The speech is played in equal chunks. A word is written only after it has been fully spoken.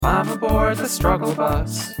Climb aboard the struggle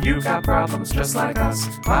bus. You got problems just like us.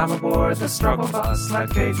 Climb aboard the struggle bus.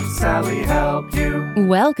 Let Kate and Sally help you.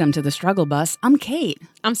 Welcome to the Struggle Bus. I'm Kate.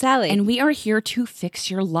 I'm Sally. And we are here to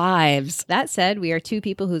fix your lives. That said, we are two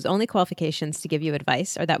people whose only qualifications to give you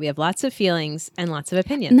advice are that we have lots of feelings and lots of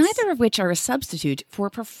opinions. Neither of which are a substitute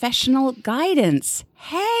for professional guidance.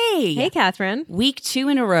 Hey, Catherine. Week 2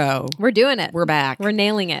 in a row. We're doing it. We're back. We're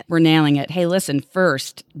nailing it. We're nailing it. Hey, listen,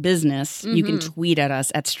 first, business. You can tweet at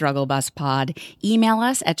us at StruggleBusPod. Email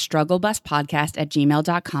us at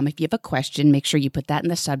strugglebuspodcast@gmail.com. If you have a question, make sure you put that in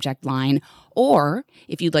the subject line. Or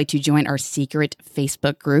if you'd like to join our secret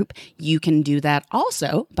Facebook group, you can do that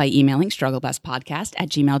also by emailing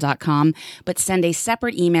strugglebuspodcast@gmail.com. But send a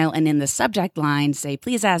separate email and in the subject line, say,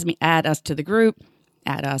 please add us to the group.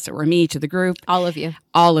 Add us or me to the group. All of you.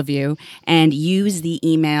 All of you. And use the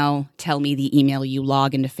email, tell me the email you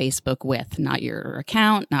log into Facebook with, not your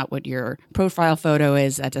account, not what your profile photo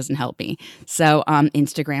is. That doesn't help me. So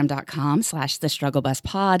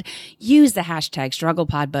Instagram.com/TheStruggleBusPod. Use the hashtag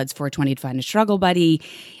StrugglePodBuds420 to find a struggle buddy.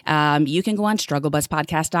 You can go on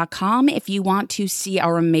StruggleBusPodcast.com if you want to see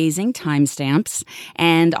our amazing timestamps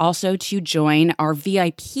and also to join our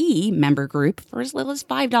VIP member group for as little as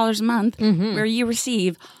 $5 a month, where you receive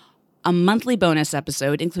a monthly bonus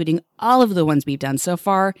episode, including all of the ones we've done so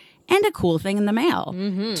far, and a cool thing in the mail.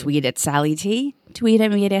 Tweet at Sally T. Tweet at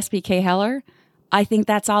me at SBK Heller. I think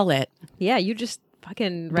that's all it. Yeah, you just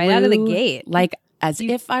fucking out of the gate. Like as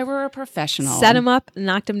if I were a professional. Set them up,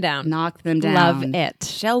 knocked them down. Knock them down. Love it.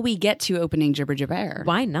 Shall we get to opening Jibber Jabber?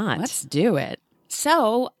 Why not? Let's do it.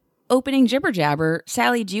 So, opening Jibber Jabber,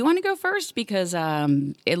 Sally, do you want to go first? Because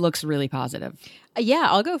it looks really positive. Yeah,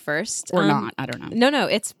 I'll go first. Or not, I don't know. No,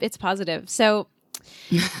 it's positive. So,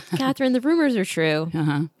 Catherine, the rumors are true.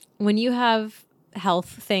 When you have health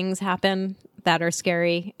things happen that are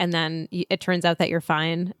scary, and then it turns out that you're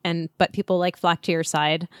fine, but people like flock to your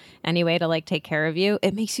side anyway to like take care of you,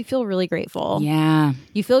 it makes you feel really grateful. Yeah.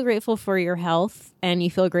 You feel grateful for your health, and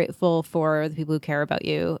you feel grateful for the people who care about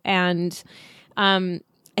you. And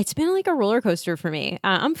it's been like a roller coaster for me.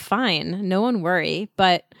 I'm fine. No one worry.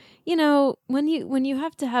 But you know, when you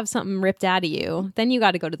have to have something ripped out of you, then you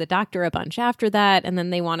got to go to the doctor a bunch after that. And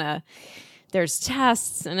then there's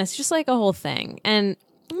tests, and it's just like a whole thing. And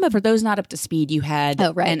but for those not up to speed, you had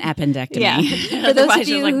an appendectomy. Yeah. For those of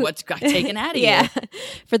you like, what's got taken out of you?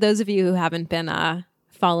 For those of you who haven't been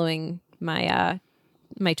following my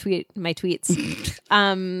tweets,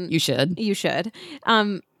 you should. You should.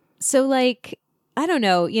 So like, I don't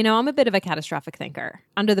know, I'm a bit of a catastrophic thinker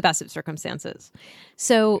under the best of circumstances.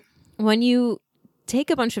 So when you take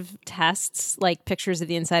a bunch of tests, like pictures of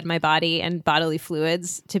the inside of my body and bodily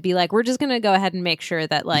fluids, to be like, we're just going to go ahead and make sure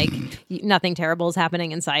that like nothing terrible is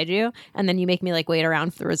happening inside you. And then you make me like wait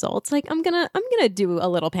around for the results. Like I'm going to do a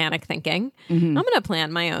little panic thinking. I'm going to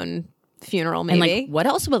plan my own funeral maybe. And like, what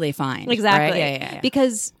else will they find? Exactly. Right? Yeah.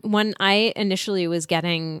 Because when I initially was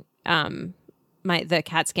getting the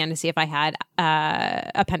CAT scan to see if I had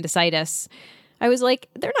appendicitis, I was like,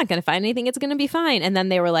 they're not going to find anything. It's going to be fine. And then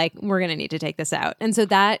they were like, we're going to need to take this out. And so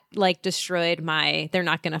that like destroyed my they're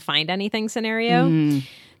not going to find anything scenario.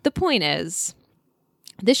 The point is,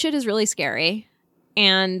 this shit is really scary.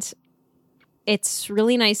 And it's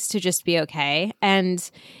really nice to just be okay. And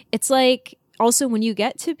it's like, also when you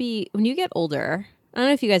get older, I don't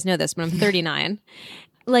know if you guys know this, but I'm 39.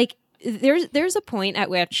 Like, there's a point at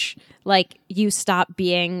which like you stop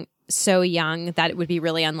being so young that it would be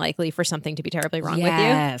really unlikely for something to be terribly wrong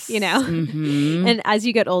with you, And as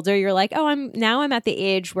you get older, you're like, oh, I'm at the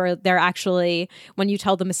age where they're actually, when you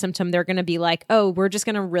tell them a symptom, they're going to be like, oh, we're just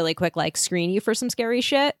going to really quick like screen you for some scary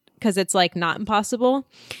shit because it's like not impossible.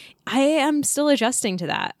 I am still adjusting to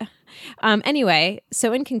that. Anyway,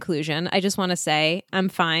 so in conclusion, I just want to say I'm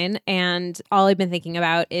fine, and all I've been thinking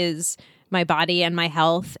about is my body and my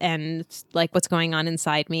health and like what's going on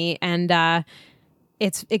inside me. And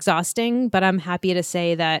it's exhausting, but I'm happy to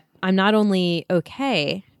say that I'm not only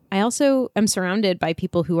okay, I also am surrounded by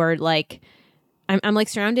people who are like, I'm like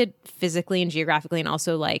surrounded physically and geographically and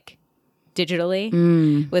also like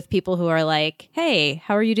digitally with people who are like, hey,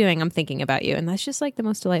 how are you doing? I'm thinking about you. And that's just like the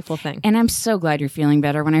most delightful thing. And I'm so glad you're feeling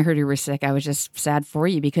better. When I heard you were sick, I was just sad for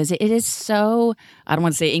you because it is so, I don't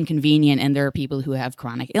want to say inconvenient. And there are people who have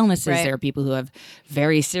chronic illnesses. Right. There are people who have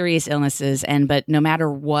very serious illnesses. But no matter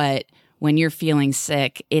what, when you're feeling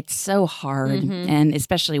sick, it's so hard. And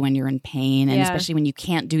especially when you're in pain and especially when you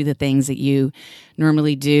can't do the things that you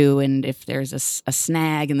normally do. And if there's a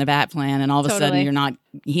snag in the bat plan and all of a sudden you're not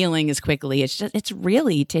healing as quickly, it's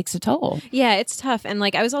really takes a toll. Yeah, it's tough. And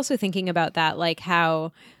like, I was also thinking about that, like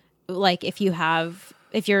how, like if you're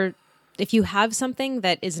if you have something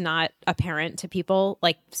that is not apparent to people,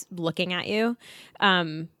 like looking at you,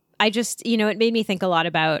 I just, it made me think a lot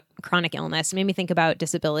about chronic illness. It made me think about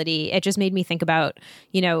disability. It just made me think about,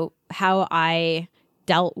 how I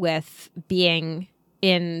dealt with being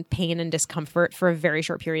in pain and discomfort for a very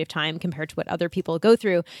short period of time compared to what other people go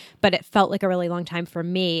through. But it felt like a really long time for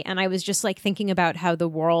me. And I was just like thinking about how the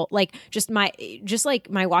world, like just my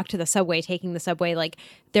walk to the subway, taking the subway, like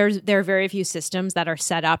there are very few systems that are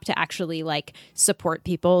set up to actually like support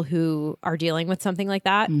people who are dealing with something like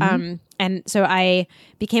that. And so I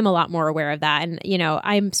became a lot more aware of that. And,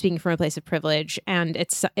 I'm speaking from a place of privilege, and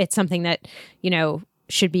it's something that,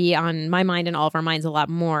 should be on my mind and all of our minds a lot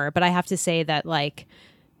more. But I have to say that like,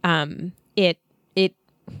 if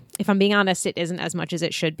I'm being honest, it isn't as much as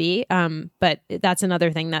it should be. But that's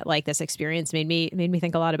another thing that like this experience made me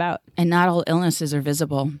think a lot about. And not all illnesses are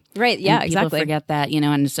visible. Right. Yeah, and exactly. People forget that,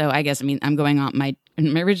 and so I guess, I'm going on my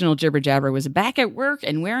original jibber jabber was back at work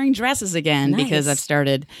and wearing dresses again because I've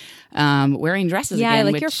started wearing dresses again. Yeah, I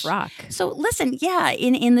like your frock. So listen,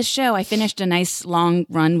 in the show, I finished a nice long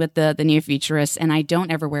run with the Near Futurists, and I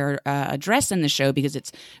don't ever wear a dress in the show because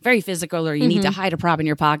it's very physical, or you need to hide a prop in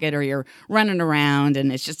your pocket, or you're running around,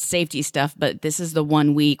 and it's just safety stuff. But this is the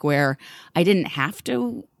 1 week where I didn't have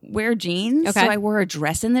to wear jeans, so I wore a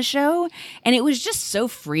dress in the show, and it was just so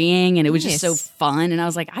freeing, and it was just so fun, and I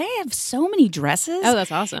was like, I have so many dresses. Oh,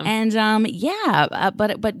 that's awesome. And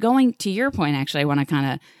but going to your point, actually, I want to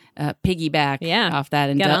kind of piggyback off that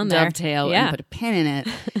and dovetail and put a pin in it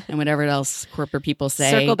and whatever else corporate people say.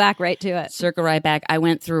 Circle back right to it. Circle right back. I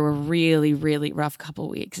went through a really, really rough couple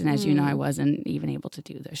weeks, and as you know, I wasn't even able to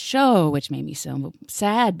do the show, which made me so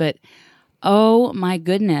sad. But oh my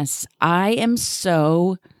goodness, I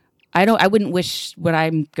wouldn't wish what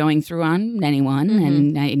I'm going through on anyone.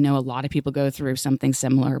 And I know a lot of people go through something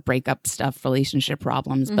similar, breakup stuff, relationship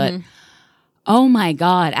problems, but oh my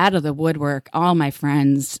God, out of the woodwork, all my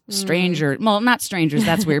friends, strangers, well, not strangers,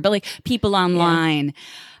 that's weird, but like people online,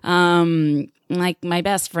 like my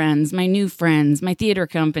best friends, my new friends, my theater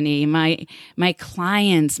company, my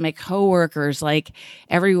clients, my coworkers, like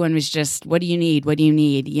everyone was just, what do you need? What do you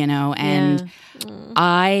need? And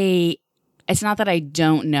it's not that I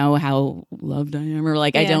don't know how loved I am, or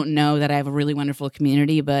like I don't know that I have a really wonderful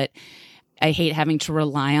community, but I hate having to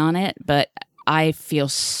rely on it. But I feel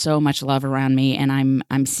so much love around me, and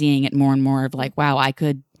I'm seeing it more and more of like, wow, I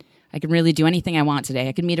can really do anything I want today.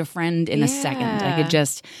 I could meet a friend in a second. I could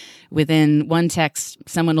just, within one text,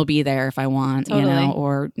 someone will be there if I want,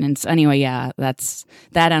 and so anyway, that's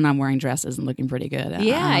that. And I'm wearing dresses and looking pretty good.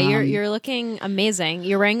 Yeah. You're looking amazing.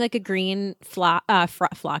 You're wearing like a green frock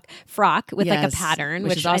with like a pattern,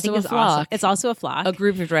 which I think is awesome. It's also a flock. A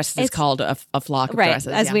group of dresses is called a flock of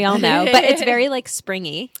dresses. As we all know, but it's very like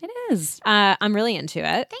springy. It is. I'm really into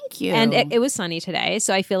it. Thank you. And it was sunny today,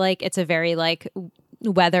 so I feel like it's a very like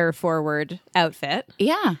weather forward outfit.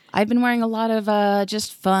 Yeah, I've been wearing a lot of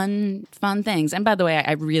just fun things. And by the way,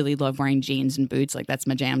 I really love wearing jeans and boots. Like that's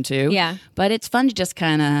my jam too. Yeah, but it's fun to just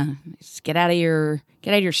kind of get out of your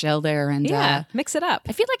shell there and mix it up.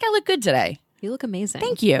 I feel like I look good today. You look amazing.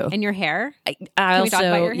 Thank you. And your hair? I can we talk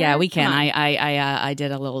about your hair? Yeah, we can. I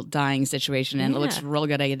did a little dyeing situation, and it looks real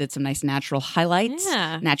good. I did some nice natural highlights.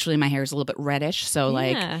 Yeah. Naturally, my hair is a little bit reddish, so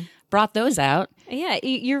like brought those out. Yeah,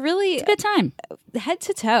 you're really it's a good time. Head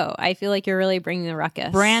to toe. I feel like you're really bringing the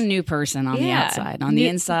ruckus. Brand new person on the outside. On the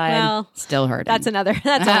inside, still hurting. That's another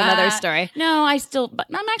story. No, but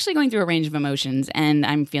I'm actually going through a range of emotions, and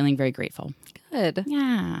I'm feeling very grateful. Good.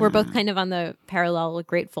 Yeah. We're both kind of on the parallel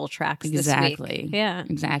grateful tracks this week. Yeah.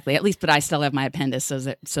 Exactly. At least, but I still have my appendix, so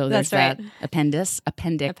there's that appendix.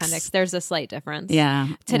 There's a slight difference. Yeah.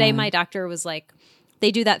 Today, my doctor was like, they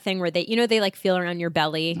do that thing where they like feel around your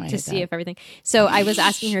belly to see if everything. So I was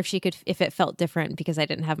asking her if it felt different because I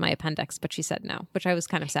didn't have my appendix, but she said no, which I was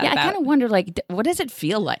kind of sad about. I kind of wonder, like, what does it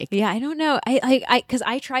feel like? Yeah, I don't know. Because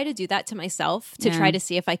I try to do that to myself to try to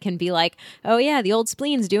see if I can be like, oh yeah, the old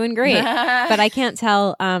spleen's doing great, but I can't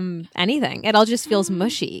tell anything. It all just feels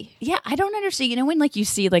mushy. Yeah, I don't understand. When like you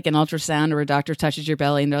see like an ultrasound or a doctor touches your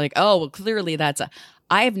belly and they're like, oh, well, clearly that's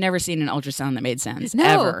I have never seen an ultrasound that made sense.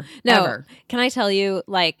 No. Ever. Can I tell you,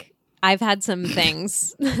 like, I've had some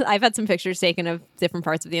things, I've had some pictures taken of different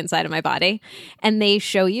parts of the inside of my body, and they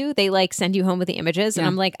show you, they like send you home with the images. And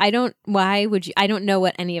I'm like, I don't know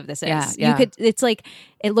what any of this is. Yeah. It's like,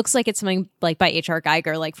 it looks like it's something like by H.R.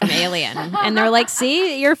 Geiger, like from Alien. And they're like,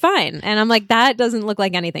 see, you're fine. And I'm like, that doesn't look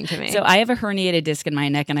like anything to me. So I have a herniated disc in my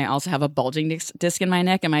neck, and I also have a bulging disc in my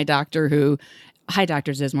neck. And my doctor, who hi,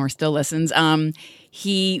 Dr. Zismore, still listens.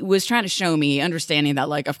 He was trying to show me, understanding that,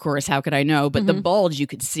 like, of course, how could I know? But the bulge you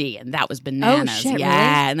could see, and that was bananas. Oh, shit,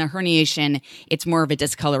 yeah, really? and the herniation, it's more of a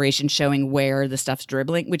discoloration showing where the stuff's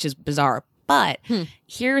dribbling, which is bizarre. But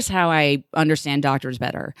here's how I understand doctors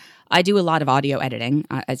better. I do a lot of audio editing,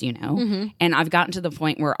 as you know, and I've gotten to the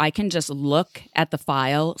point where I can just look at the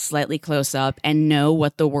file slightly close up and know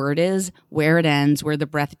what the word is, where it ends, where the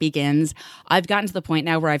breath begins. I've gotten to the point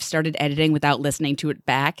now where I've started editing without listening to it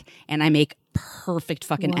back, and I make perfect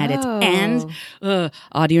fucking edits. And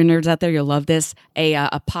audio nerds out there, you'll love this.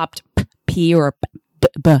 A popped P or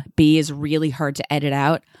a B is really hard to edit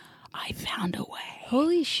out. I found a way.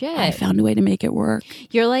 Holy shit. I found a way to make it work.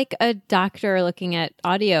 You're like a doctor looking at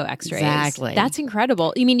audio x-rays. Exactly. That's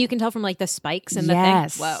incredible. You mean you can tell from like the spikes and the thing?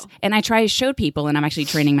 Whoa. And I showed people, and I'm actually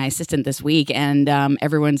training my assistant this week, and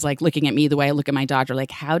everyone's like looking at me the way I look at my doctor,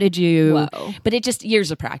 like, how did you? Whoa. But it just, years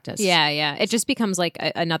of practice. Yeah. It just becomes like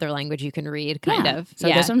another language you can read, kind of. So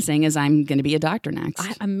that's what I'm saying is I'm going to be a doctor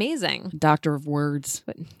next. Amazing. Doctor of words.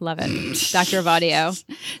 Love it. Doctor of audio.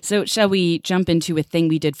 So shall we jump into a thing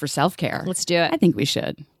we did for self-care? Let's do it. I think we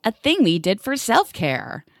should. A thing we did for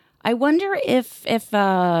self-care. I wonder if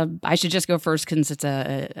I should just go first, because it's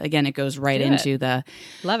again, it goes right into the...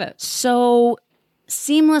 Love it. So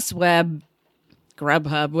Seamless Web,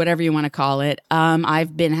 Grubhub, whatever you want to call it.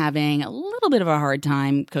 I've been having a little bit of a hard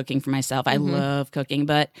time cooking for myself. I love cooking,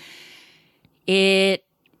 but it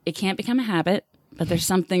can't become a habit. But there's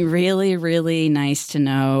something really, really nice to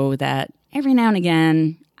know that every now and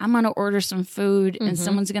again, I'm going to order some food and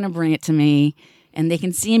someone's going to bring it to me, and they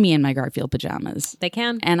can see me in my Garfield pajamas. They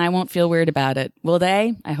can. And I won't feel weird about it. Will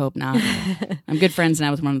they? I hope not. I'm good friends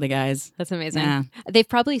now with one of the guys. That's amazing. Yeah. They've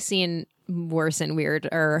probably seen worse and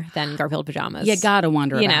weirder than Garfield pajamas. You gotta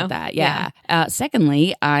wonder You about know? that. Yeah.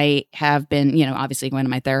 Secondly, I have been, obviously going to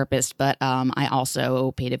my therapist, but I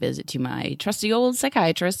also paid a visit to my trusty old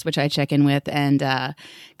psychiatrist, which I check in with, and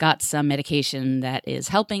got some medication that is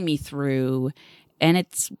helping me through, and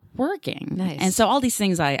it's working. Nice. And so all these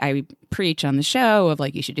things I preach on the show of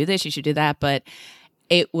like, you should do this, you should do that, but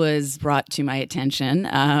it was brought to my attention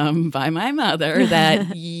by my mother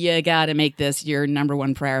that you got to make this your number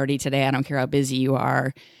one priority today. I don't care how busy you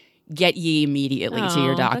are. Get ye immediately to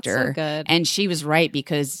your doctor. That's so good. And she was right,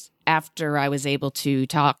 because after I was able to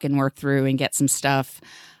talk and work through and get some stuff,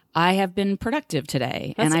 I have been productive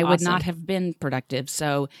today. That's and I would awesome. not have been productive.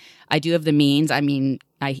 So I do have the means. I mean,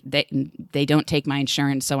 they don't take my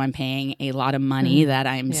insurance, so I'm paying a lot of money that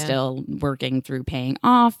I'm still working through paying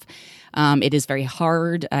off. It is very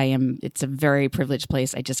hard. It's a very privileged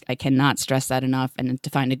place. I cannot stress that enough. And to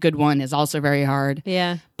find a good one is also very hard.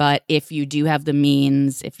 Yeah. But if you do have the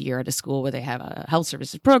means, if you're at a school where they have a health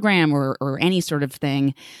services program or any sort of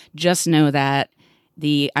thing, just know that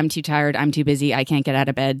the I'm too tired, I'm too busy, I can't get out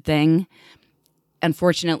of bed thing,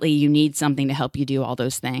 unfortunately, you need something to help you do all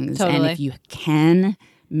those things. Totally. And if you can,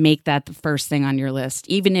 make that the first thing on your list,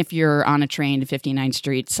 even if you're on a train to 59th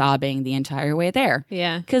Street sobbing the entire way there.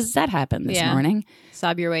 Yeah. Because that happened this morning.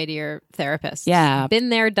 Sob your way to your therapist. Yeah. Been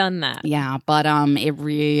there, done that. Yeah, but it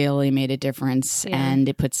really made a difference, and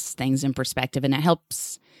it puts things in perspective, and it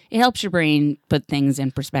helps your brain put things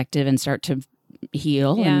in perspective and start to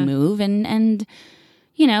heal and move, and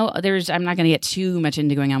I'm not going to get too much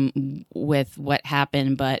into going on with what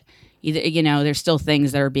happened, but there's still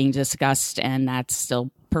things that are being discussed, and that's still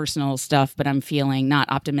personal stuff, but I'm feeling not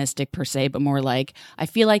optimistic per se, but more like I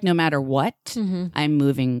feel like no matter what, I'm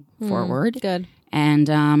moving forward. Good.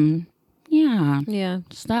 And Yeah.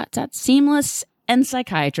 so that's Seamless and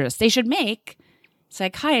psychiatrists. They should make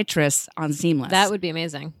psychiatrists on Seamless. That would be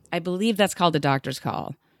amazing. I believe that's called the doctor's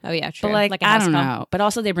call. Oh, yeah, true. But a I house don't call. know. But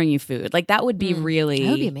also they bring you food. Like that would be really,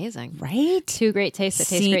 That would be amazing. right? Two great tastes that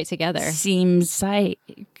taste great together. Seems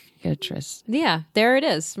psychiatrist. Yeah, there it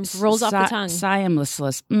is. Rolls off the tongue.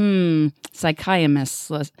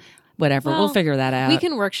 Psychiatrist. Whatever. Well, we'll figure that out. We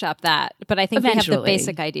can workshop that, but I think we have the Eventually.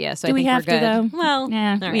 basic idea, so Do I we think have we're good. to, though? Well,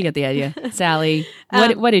 yeah, all we right. get the idea. Sally,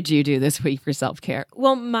 what did you do this week for self-care?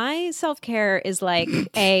 Well, my self-care is like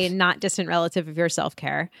a not distant relative of your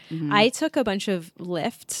self-care. I took a bunch of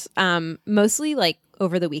lifts, mostly like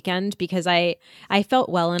over the weekend, because I felt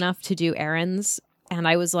well enough to do errands. And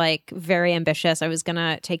I was like very ambitious. I was going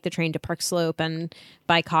to take the train to Park Slope and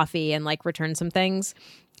buy coffee and like return some things.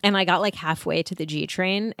 And I got like halfway to the G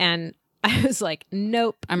train and I was like,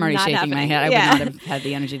 nope. I'm already not shaking happening. my head. I Yeah. would not have had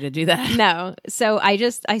the energy to do that. No. So I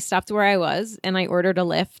stopped where I was and I ordered a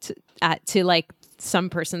lift to like some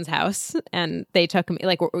person's house, and they took me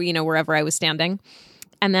like, wherever I was standing.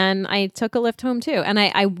 And then I took a lift home too. And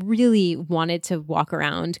I really wanted to walk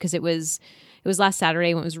around because it was It was last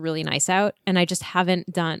Saturday when it was really nice out, and I just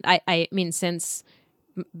haven't done. I mean, since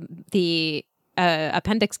the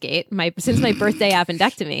appendix gate, since my birthday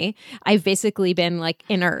appendectomy, I've basically been like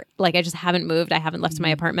inert. Like I just haven't moved. I haven't left my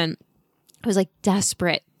apartment. I was like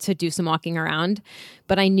desperate to do some walking around,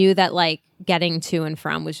 but I knew that like getting to and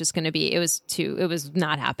from was just going to be, it was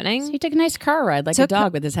not happening. So you took a nice car ride like a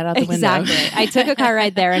dog with his head out the window. Exactly. I took a car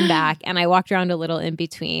ride there and back, and I walked around a little in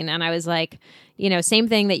between, and I was like, you know, same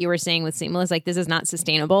thing that you were saying with Seamless, like this is not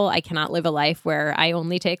sustainable. I cannot live a life where I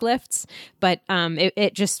only take lifts, but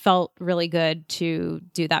it just felt really good to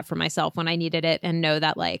do that for myself when I needed it and know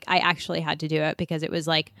that like I actually had to do it because it was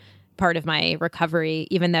like part of my recovery,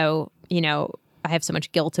 even though, you know, I have so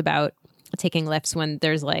much guilt about taking lifts when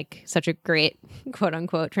there's like such a great quote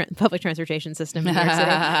unquote public transportation system in New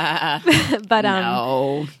York City.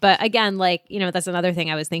 But again, like, you know, that's another thing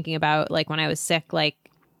I was thinking about, like when I was sick, like,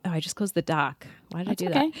 oh, I just closed the dock. Why did I do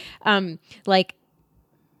that? Like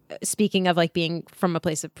speaking of like being from a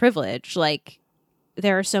place of privilege, like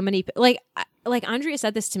there are so many, like Andrea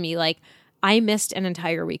said this to me, like, I missed an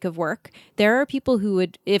entire week of work. There are people who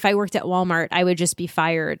would, if I worked at Walmart, I would just be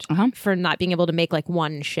fired for not being able to make like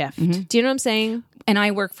one shift. Do you know what I'm saying? And I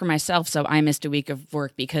work for myself, so I missed a week of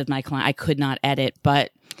work because my client, I could not edit. But,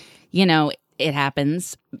 you know, it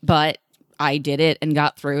happens. But I did it and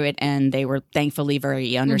got through it, and they were thankfully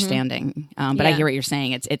very understanding. But I hear what you're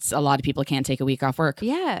saying. It's a lot of people can't take a week off work.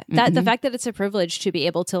 Yeah. That the fact that it's a privilege to be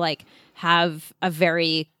able to like have a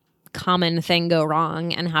very common thing go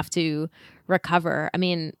wrong and have to recover. I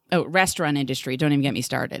mean, restaurant industry, don't even get me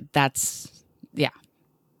started. That's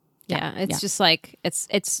it's just like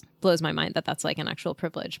it's blows my mind that that's like an actual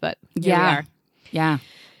privilege, but here we are.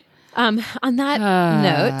 On that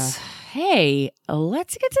note, hey,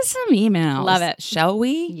 let's get to some emails. Love it. Shall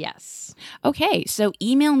we? Yes. Okay, so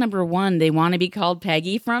email number 1, they want to be called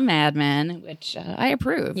Peggy from Mad Men, which I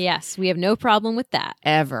approve. Yes, we have no problem with that.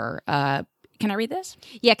 Ever. Can I read this?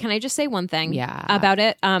 Yeah, can I just say one thing about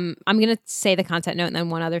it? I'm going to say the content note and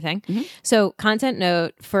then one other thing. So content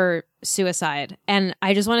note for suicide. And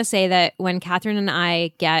I just want to say that when Catherine and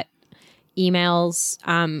I get emails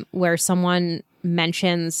where someone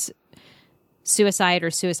mentions suicide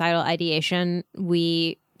or suicidal ideation,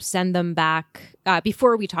 we send them back.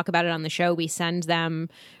 Before we talk about it on the show, we send them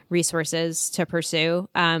resources to pursue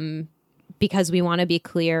because we want to be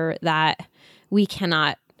clear that we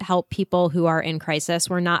cannot help people who are in crisis.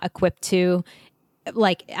 We're not equipped to,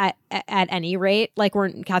 like, at any rate. Like,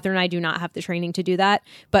 Catherine and I do not have the training to do that.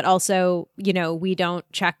 But also, you know, we don't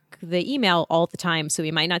check the email all the time, so we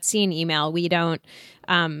might not see an email. We don't.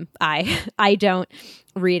 I don't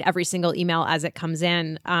read every single email as it comes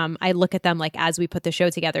in. I look at them like as we put the show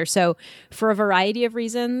together. So for a variety of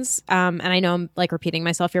reasons, and I know I'm like repeating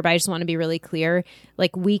myself here, but I just want to be really clear.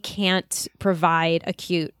 Like, we can't provide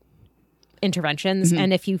acute interventions.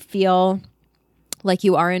 And if you feel like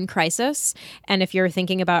you are in crisis, and if you're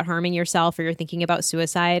thinking about harming yourself or you're thinking about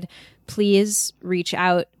suicide, please reach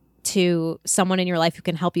out to someone in your life who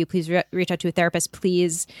can help you. Please reach out to a therapist.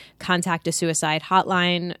 Please contact a suicide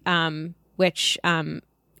hotline, which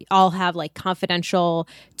all have like confidential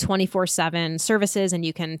 24/7 services, and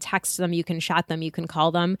you can text them, you can chat them, you can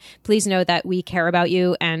call them. Please know that we care about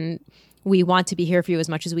you and we want to be here for you as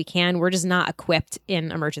much as we can. We're just not equipped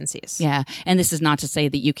in emergencies. Yeah. And this is not to say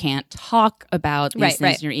that you can't talk about these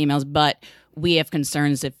things in your emails, but we have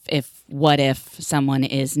concerns if someone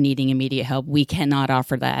is needing immediate help, we cannot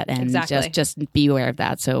offer that. And just be aware of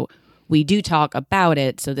that. So we do talk about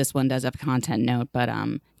it. So this one does have a content note, but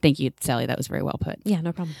thank you, Sally. That was very well put. Yeah,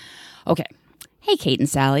 no problem. Okay. Hey, Kate and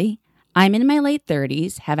Sally. I'm in my late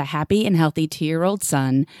 30s, have a happy and healthy 2-year-old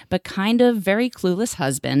son, but kind of very clueless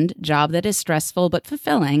husband, job that is stressful but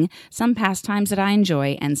fulfilling, some pastimes that I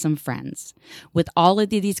enjoy, and some friends. With all of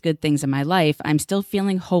these good things in my life, I'm still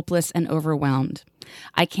feeling hopeless and overwhelmed.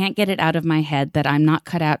 I can't get it out of my head that I'm not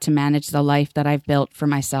cut out to manage the life that I've built for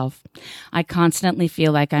myself. I constantly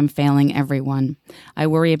feel like I'm failing everyone. I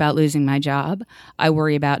worry about losing my job. I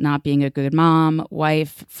worry about not being a good mom,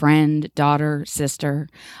 wife, friend, daughter, sister.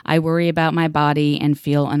 I worry about my body and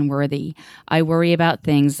feel unworthy. I worry about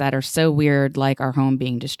things that are so weird, like our home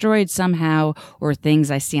being destroyed somehow, or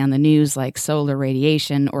things I see on the news like solar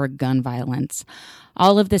radiation or gun violence.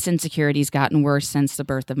 All of this insecurity's gotten worse since the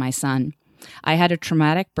birth of my son. I had a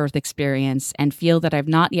traumatic birth experience and feel that I've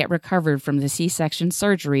not yet recovered from the C-section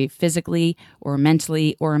surgery physically or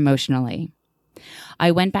mentally or emotionally. I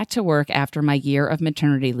went back to work after my year of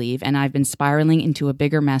maternity leave, and I've been spiraling into a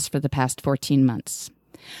bigger mess for the past 14 months.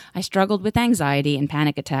 I struggled with anxiety and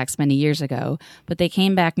panic attacks many years ago, but they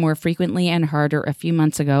came back more frequently and harder a few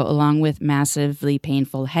months ago, along with massively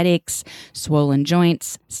painful headaches, swollen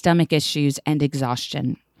joints, stomach issues, and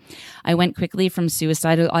exhaustion. I went quickly from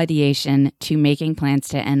suicidal ideation to making plans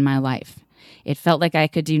to end my life. It felt like I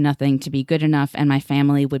could do nothing to be good enough and my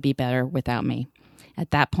family would be better without me.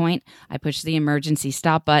 At that point, I pushed the emergency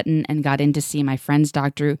stop button and got in to see my friend's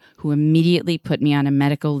doctor, who immediately put me on a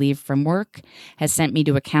medical leave from work, has sent me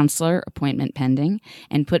to a counselor, appointment pending,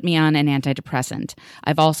 and put me on an antidepressant.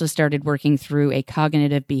 I've also started working through a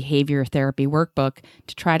cognitive behavior therapy workbook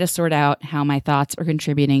to try to sort out how my thoughts are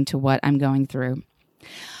contributing to what I'm going through.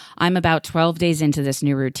 I'm about 12 days into this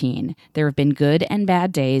new routine. There have been good and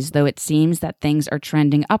bad days, though it seems that things are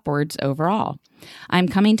trending upwards overall. I'm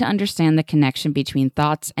coming to understand the connection between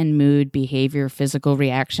thoughts and mood, behavior, physical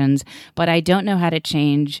reactions, but I don't know how to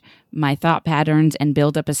change my thought patterns and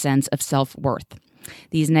build up a sense of self-worth.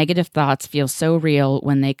 These negative thoughts feel so real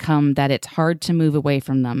when they come that it's hard to move away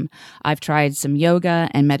from them. I've tried some yoga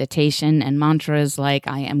and meditation and mantras like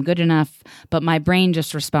I am good enough, but my brain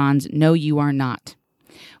just responds, no, you are not.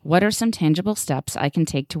 What are some tangible steps I can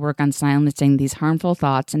take to work on silencing these harmful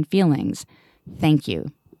thoughts and feelings? Thank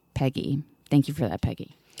you, Peggy. Thank you for that,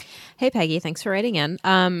 Peggy. Hey, Peggy. Thanks for writing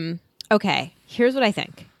in. Okay, here's what I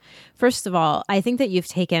think. First of all, I think that you've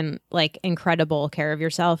taken incredible care of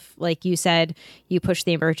yourself. Like you said, you pushed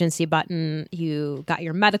the emergency button, you got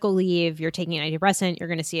your medical leave, you're taking an antidepressant, you're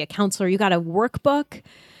going to see a counselor, you got a workbook,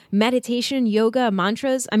 meditation, yoga,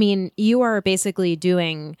 mantras. I mean, you are basically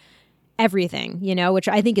doing everything, which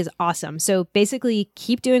I think is awesome. So basically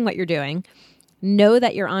keep doing what you're doing. Know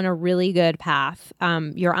that you're on a really good path.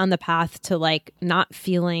 You're on the path to not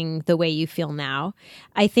feeling the way you feel now.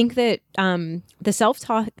 I think that the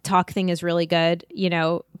self-talk thing is really good,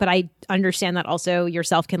 but I understand that also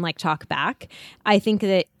yourself can talk back. I think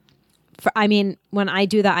that when I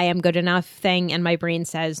do the I am good enough thing and my brain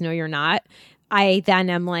says, no, you're not, I then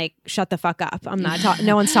am like, shut the fuck up. I'm not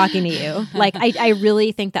no one's talking to you. I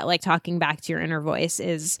really think that talking back to your inner voice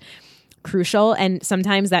is crucial. And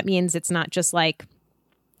sometimes that means it's not just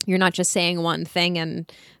you're not just saying one thing and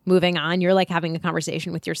moving on. You're having a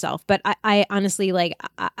conversation with yourself. But I honestly,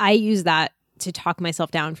 I use that to talk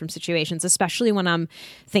myself down from situations, especially when I'm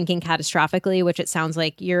thinking catastrophically, which it sounds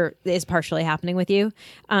like is partially happening with you.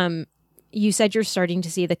 You said you're starting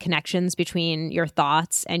to see the connections between your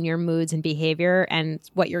thoughts and your moods and behavior and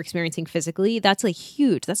what you're experiencing physically. That's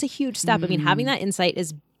huge. That's a huge step. I mean, having that insight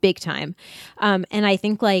is big time. And I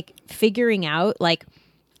think figuring out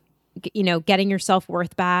getting your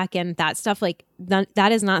self-worth back and that stuff,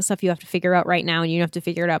 that is not stuff you have to figure out right now, and you have to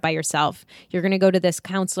figure it out by yourself. You're going to go to this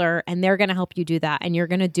counselor and they're going to help you do that, and you're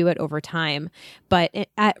going to do it over time. But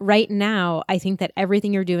right now, I think that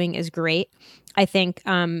everything you're doing is great. I think,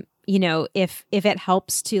 if it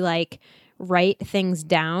helps to write things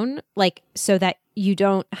down, so that you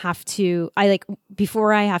don't have to,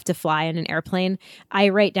 before I have to fly in an airplane, I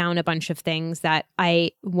write down a bunch of things that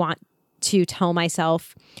I want to tell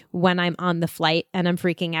myself when I'm on the flight and I'm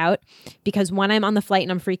freaking out. Because when I'm on the flight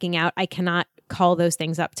and I'm freaking out, I cannot call those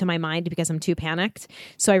things up to my mind because I'm too panicked.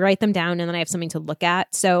 So I write them down and then I have something to look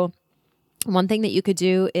at. So one thing that you could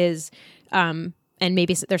do is, and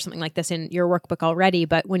maybe there's something like this in your workbook already,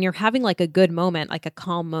 but when you're having a good moment, a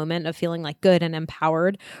calm moment of feeling good and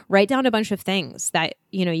empowered, write down a bunch of things that,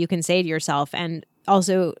 you can say to yourself, and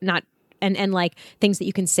also not, and things that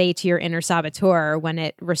you can say to your inner saboteur when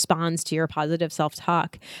it responds to your positive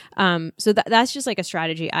self-talk. So that's just a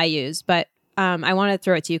strategy I use, but I want to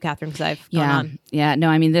throw it to you, Catherine, because I've gone on. Yeah. No,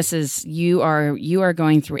 I mean, you are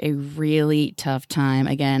going through a really tough time.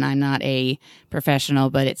 Again, I'm not a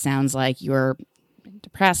professional, but it sounds like you're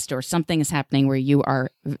depressed or something is happening where you are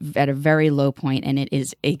at a very low point and it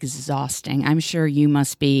is exhausting. I'm sure you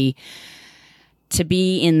must be, to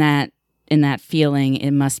be in that feeling, it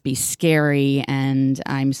must be scary, and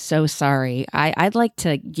I'm so sorry. I'd like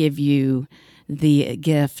to give you the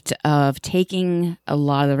gift of taking a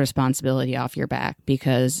lot of the responsibility off your back,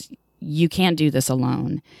 because you can't do this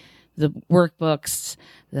alone. The workbooks,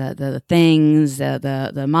 the things,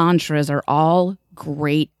 the mantras are all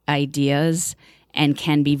great ideas and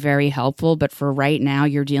can be very helpful. But for right now,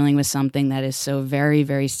 you're dealing with something that is so very,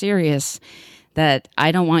 very serious that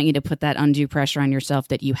I don't want you to put that undue pressure on yourself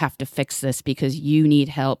that you have to fix this because you need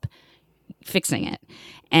help fixing it.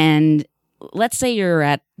 And let's say you're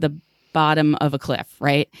at the bottom of a cliff,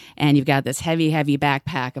 right? And you've got this heavy, heavy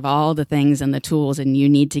backpack of all the things and the tools, and you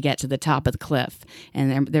need to get to the top of the cliff.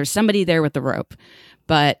 And there's somebody there with the rope,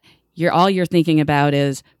 but you're thinking about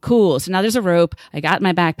is, cool, so now there's a rope, I got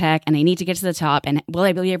my backpack, and I need to get to the top, and will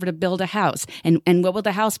I be able to build a house? And what will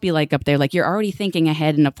the house be like up there? Like, you're already thinking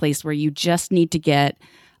ahead in a place where you just need to get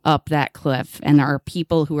up that cliff, and there are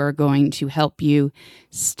people who are going to help you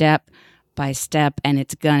step by step, and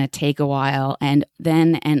it's going to take a while. And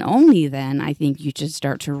then, and only then, I think you should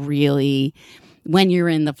start to really, when you're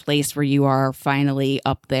in the place where you are finally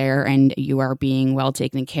up there and you are being well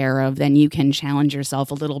taken care of, then you can challenge yourself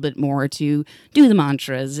a little bit more to do the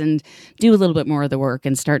mantras and do a little bit more of the work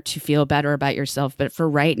and start to feel better about yourself. But for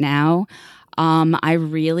right now, I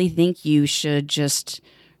really think you should just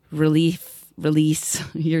release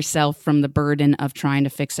yourself from the burden of trying to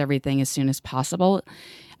fix everything as soon as possible.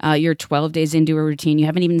 You're 12 days into a routine. You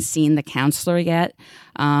haven't even seen the counselor yet.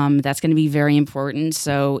 That's going to be very important.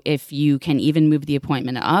 So if you can even move the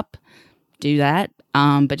appointment up, do that.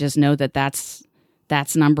 But just know that that's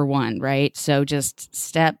number one, right? So just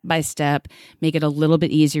step by step, make it a little bit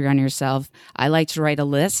easier on yourself. I like to write a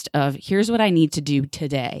list of, here's what I need to do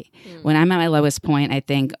today. When I'm at my lowest point, I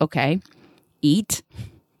think, okay, eat,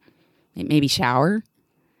 maybe shower,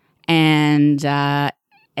 and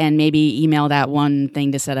maybe email that one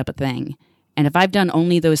thing to set up a thing. And if I've done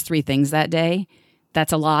only those 3 things that day,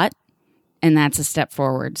 that's a lot, and that's a step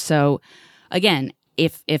forward. So again,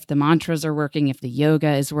 if the mantras are working, if the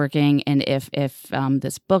yoga is working, and if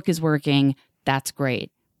this book is working, that's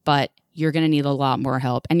great. But you're going to need a lot more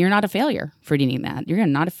help. And you're not a failure for needing that. You're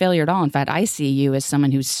not a failure at all. In fact, I see you as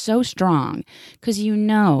someone who's so strong because you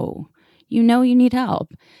know you need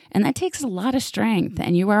help. And that takes a lot of strength.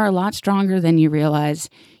 And you are a lot stronger than you realize.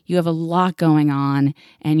 You have a lot going on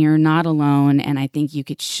and you're not alone. And I think you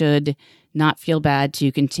should not feel bad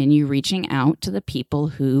to continue reaching out to the people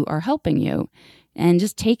who are helping you. And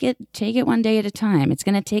just take it one day at a time. It's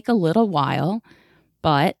going to take a little while,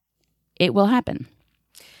 but it will happen.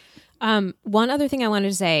 One other thing I wanted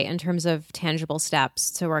to say in terms of tangible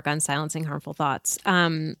steps to work on silencing harmful thoughts.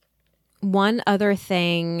 One other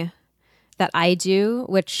thing that I do,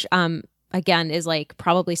 which again is like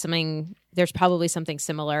probably something, there's probably something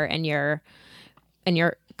similar in your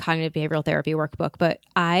cognitive behavioral therapy workbook, but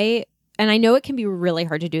I know it can be really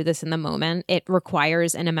hard to do this in the moment. It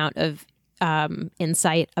requires an amount of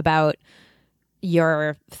insight about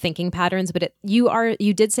your thinking patterns, but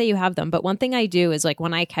you did say you have them. But one thing I do is, like,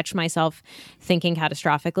 when I catch myself thinking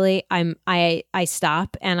catastrophically, I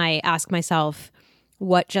stop and I ask myself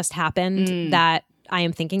what just happened that I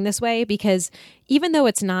am thinking this way, because even though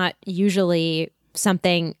it's not usually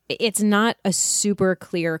something, it's not a super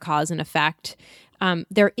clear cause and effect.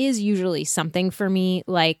 There is usually something for me,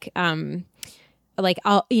 like I'll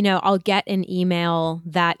get an email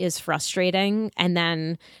that is frustrating, and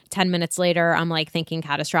then 10 minutes later I'm like thinking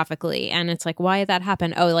catastrophically, and it's like, why did that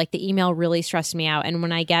happen? Oh, like the email really stressed me out. And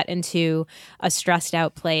when I get into a stressed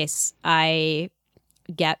out place, I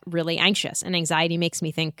get really anxious, and anxiety makes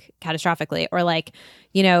me think catastrophically. Or like,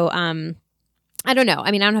 I don't know.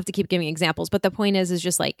 I mean, I don't have to keep giving examples, but the point is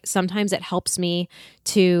just like, sometimes it helps me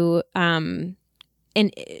to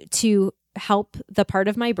help the part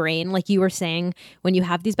of my brain, like you were saying, when you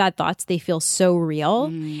have these bad thoughts, they feel so real.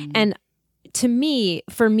 And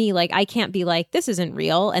for me, like, I can't be like, this isn't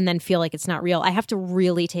real, and then feel like it's not real. I have to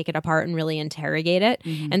really take it apart and really interrogate it.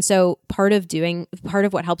 And so part of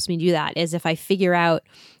what helps me do that is if I figure out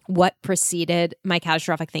what preceded my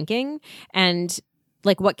catastrophic thinking, and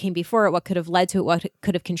like what came before it, what could have led to it, what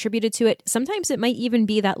could have contributed to it. Sometimes it might even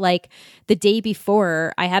be that, like, the day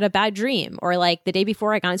before I had a bad dream, or like the day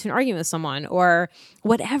before I got into an argument with someone, or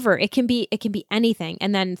whatever. It can be anything.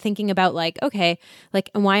 And then thinking about, like, okay, like,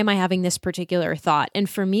 why am I having this particular thought? And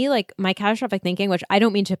for me, like, my catastrophic thinking, which I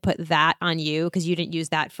don't mean to put that on you because you didn't use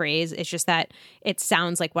that phrase, it's just that it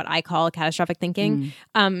sounds like what I call catastrophic thinking.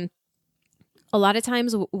 A lot of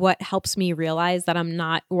times what helps me realize that I'm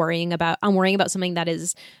worrying about something that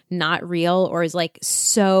is not real, or is like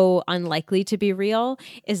so unlikely to be real,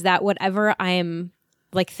 is that whatever I am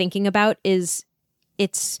like thinking about it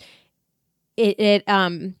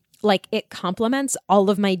complements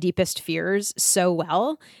all of my deepest fears so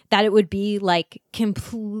well that it would be like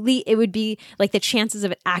it would be like the chances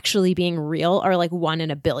of it actually being real are like 1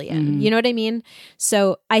 in a billion. You know what I mean?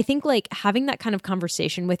 So I think like having that kind of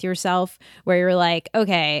conversation with yourself where you're like,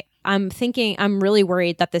 okay, I'm really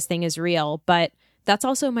worried that this thing is real, but that's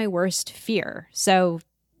also my worst fear. So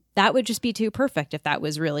that would just be too perfect if that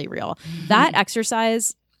was really real. That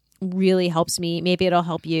exercise really helps me. Maybe it'll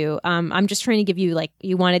help you. I'm just trying to give you, like,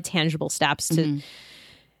 you wanted tangible steps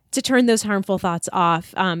to turn those harmful thoughts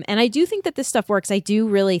off. And I do think that this stuff works. I do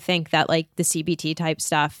really think that, like, the CBT type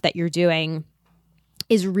stuff that you're doing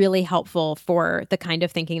is really helpful for the kind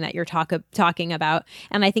of thinking that you're talking about.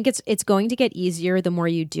 And I think it's going to get easier the more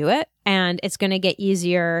you do it. And it's going to get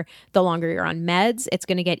easier the longer you're on meds. It's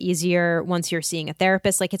going to get easier once you're seeing a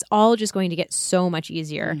therapist. Like, it's all just going to get so much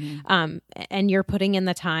easier. And you're putting in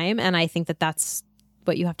the time. And I think that that's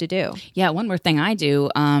what you have to do. Yeah. One more thing I do,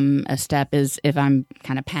 a step is if I'm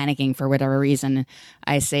kind of panicking for whatever reason,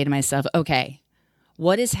 I say to myself, okay,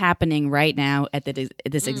 what is happening right now at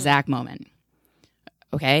this exact moment?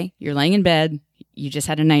 Okay, you're laying in bed, you just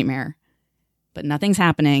had a nightmare, but nothing's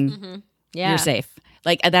happening. Yeah. You're safe.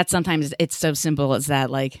 Like, that's sometimes it's so simple as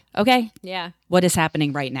that, like, okay, what is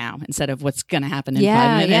happening right now instead of what's going to happen in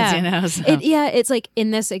 5 minutes, you know? So. It's like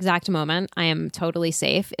in this exact moment, I am totally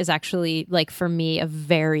safe is actually, like, for me, a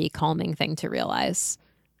very calming thing to realize.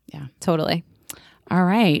 Yeah. Totally. All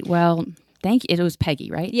right. Well, thank you. It was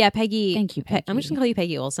Peggy, right? Yeah, Peggy. Thank you, Peggy. I'm just going to call you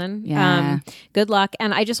Peggy Olson. Yeah. Good luck.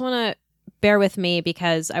 And I just want to bear with me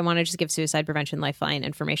because I want to just give Suicide Prevention Lifeline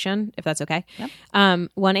information, if that's okay. Yep.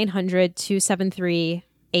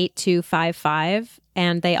 1-800-273-8255.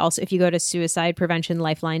 And they also, if you go to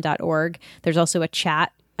suicidepreventionlifeline.org, there's also a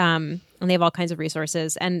chat, and they have all kinds of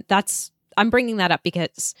resources. And I'm bringing that up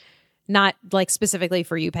because not like specifically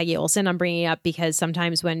for you, Peggy Olson. I'm bringing it up because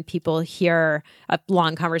sometimes when people hear a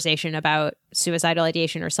long conversation about suicidal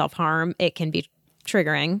ideation or self-harm, it can be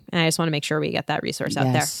triggering. And I just want to make sure we get that resource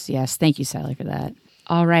out there. Yes. Thank you, Sally, for that.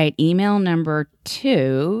 All right. Email number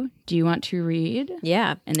 2. Do you want to read?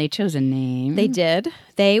 Yeah. And they chose a name. They did.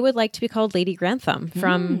 They would like to be called Lady Grantham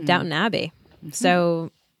from Downton Abbey.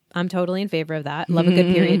 So I'm totally in favor of that. Love a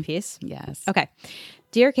good period piece. Yes. Okay.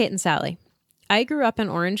 Dear Kate and Sally, I grew up in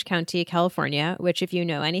Orange County, California, which, if you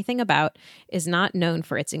know anything about, is not known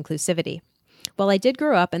for its inclusivity. While I did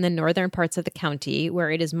grow up in the northern parts of the county, where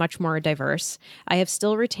it is much more diverse, I have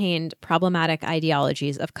still retained problematic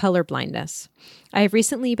ideologies of colorblindness. I have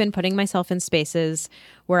recently been putting myself in spaces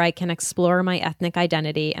where I can explore my ethnic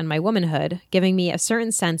identity and my womanhood, giving me a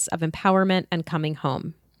certain sense of empowerment and coming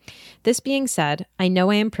home. This being said, I know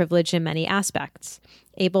I am privileged in many aspects.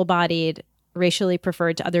 Able-bodied, racially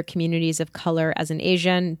preferred to other communities of color as an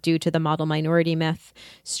Asian due to the model minority myth,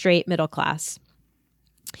 straight middle class.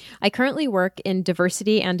 I currently work in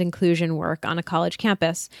diversity and inclusion work on a college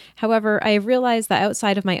campus. However, I have realized that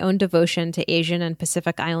outside of my own devotion to Asian and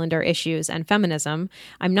Pacific Islander issues and feminism,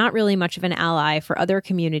 I'm not really much of an ally for other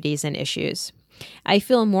communities and issues. I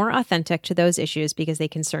feel more authentic to those issues because they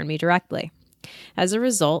concern me directly. As a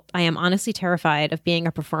result, I am honestly terrified of being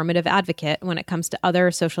a performative advocate when it comes to other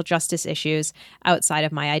social justice issues outside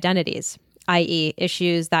of my identities, i.e.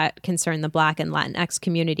 issues that concern the Black and Latinx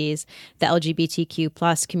communities, the LGBTQ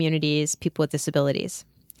plus communities, people with disabilities.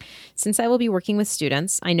 Since I will be working with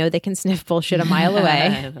students, I know they can sniff bullshit a mile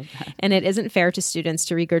away, and it isn't fair to students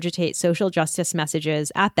to regurgitate social justice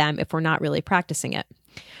messages at them if we're not really practicing it.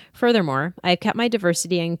 Furthermore, I have kept my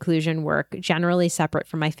diversity and inclusion work generally separate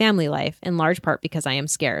from my family life, in large part because I am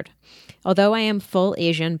scared. Although I am full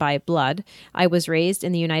Asian by blood, I was raised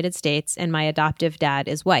in the United States and my adoptive dad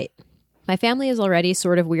is white. My family is already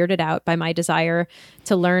sort of weirded out by my desire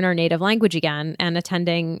to learn our native language again and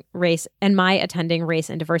attending race and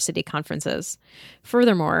diversity conferences.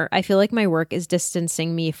 Furthermore, I feel like my work is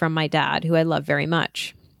distancing me from my dad, who I love very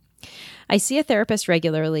much. I see a therapist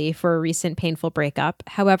regularly for a recent painful breakup.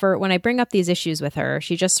 However, when I bring up these issues with her,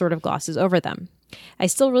 she just sort of glosses over them. I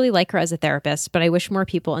still really like her as a therapist, but I wish more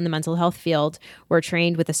people in the mental health field were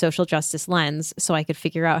trained with a social justice lens so I could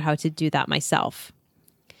figure out how to do that myself.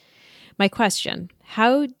 My question,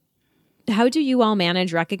 how do you all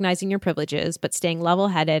manage recognizing your privileges but staying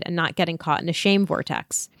level-headed and not getting caught in a shame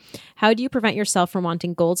vortex? How do you prevent yourself from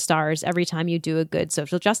wanting gold stars every time you do a good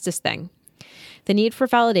social justice thing? The need for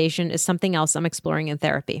validation is something else I'm exploring in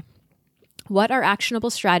therapy. What are actionable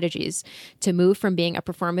strategies to move from being a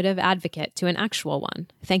performative advocate to an actual one?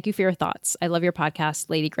 Thank you for your thoughts. I love your podcast,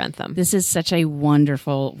 Lady Grantham. This is such a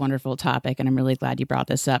wonderful, wonderful topic, and I'm really glad you brought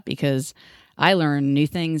this up because I learn new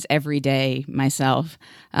things every day myself.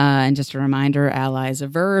 And just a reminder, ally is a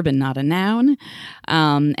verb and not a noun.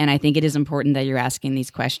 And I think it is important that you're asking these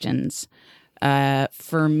questions.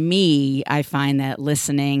 For me, I find that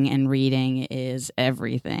listening and reading is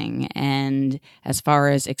everything. And as far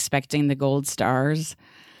as expecting the gold stars,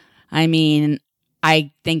 I mean,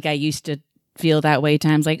 I think I used to feel that way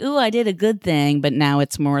times like, ooh, I did a good thing. But now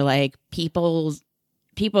it's more like people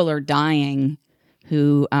are dying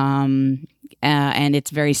who, and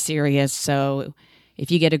it's very serious. So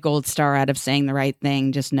if you get a gold star out of saying the right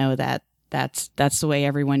thing, just know that that's the way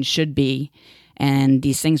everyone should be. And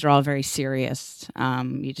these things are all very serious.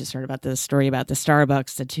 You just heard about the story about the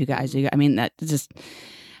Starbucks, the two guys.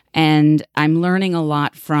 And I'm learning a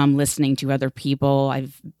lot from listening to other people.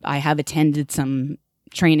 I have attended some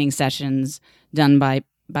training sessions done by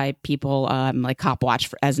people, like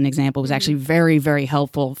Copwatch, as an example, was actually very, very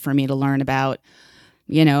helpful for me to learn about,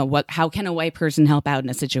 how can a white person help out in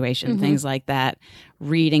a situation, things like that.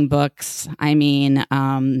 Reading books. I mean,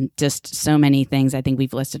 just so many things. I think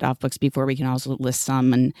we've listed off books before. We can also list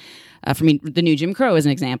some. And for me, The New Jim Crow is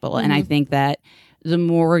an example. And I think that the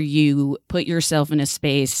more you put yourself in a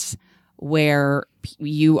space where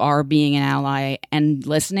you are being an ally and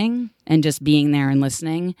listening, and just being there and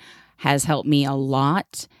listening, has helped me a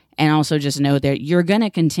lot. And also just know that you're going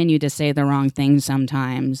to continue to say the wrong thing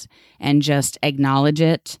sometimes, and just acknowledge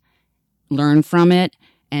it, learn from it,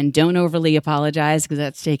 and don't overly apologize, because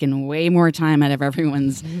that's taken way more time out of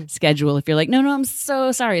everyone's schedule. If you're like, no, I'm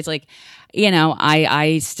so sorry. It's like,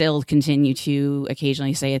 I still continue to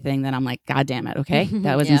occasionally say a thing that I'm like, God damn it. Okay.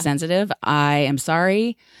 That was insensitive. I am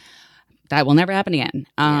sorry. That will never happen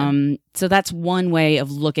again. So that's one way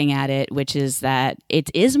of looking at it, which is that it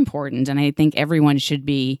is important. And I think everyone should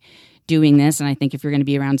be doing this. And I think if you're going to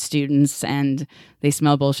be around students and they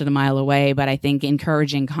smell bullshit a mile away, but I think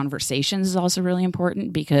encouraging conversations is also really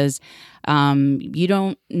important, because you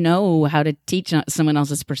don't know how to teach someone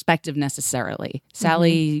else's perspective necessarily.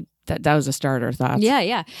 Sally, that was a starter thought.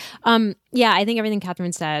 Yeah. I think everything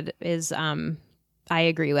Catherine said is, I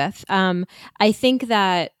agree with. I think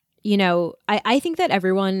that, I think that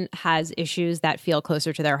everyone has issues that feel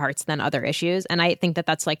closer to their hearts than other issues. And I think that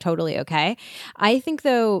that's like totally okay. I think,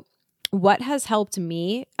 though, what has helped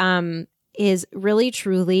me is really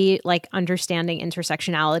truly like understanding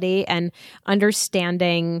intersectionality and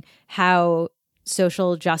understanding how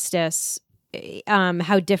social justice,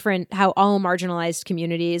 how all marginalized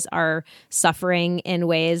communities are suffering in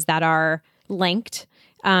ways that are linked.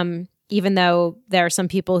 Even though there are some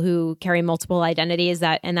people who carry multiple identities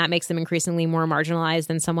and that makes them increasingly more marginalized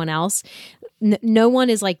than someone else. No one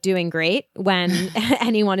is like doing great when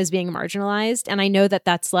anyone is being marginalized. And I know that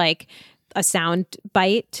that's like a sound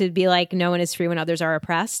bite to be like, no one is free when others are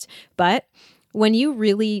oppressed. But when you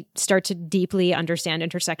really start to deeply understand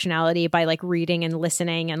intersectionality by like reading and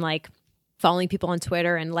listening and like following people on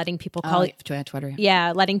Twitter and letting people call Twitter.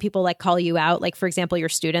 Yeah, letting people like call you out. Like, for example, your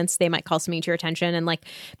students, they might call something to your attention, and like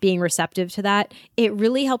being receptive to that. It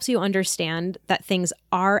really helps you understand that things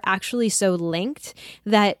are actually so linked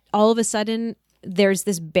that all of a sudden there's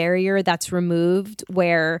this barrier that's removed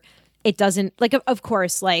where it doesn't, like, of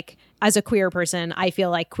course, like as a queer person, I feel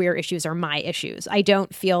like queer issues are my issues. I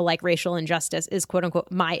don't feel like racial injustice is quote unquote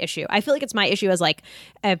my issue. I feel like it's my issue as like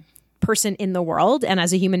a person in the world and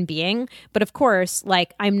as a human being. But of course,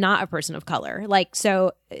 like, I'm not a person of color. Like,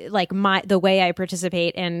 so like the way I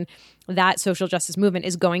participate in that social justice movement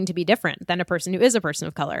is going to be different than a person who is a person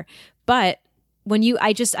of color. But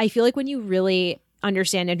I feel like when you really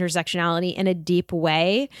understand intersectionality in a deep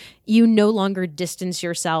way, you no longer distance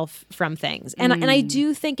yourself from things. And I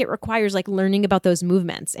do think it requires like learning about those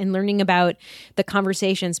movements and learning about the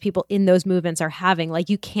conversations people in those movements are having. Like,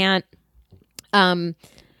 you can't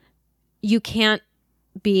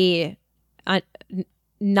be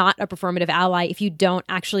not a performative ally if you don't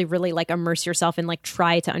actually really like immerse yourself and like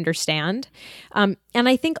try to understand. And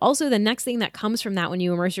I think also the next thing that comes from that when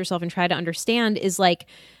you immerse yourself and try to understand is like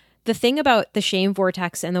the thing about the shame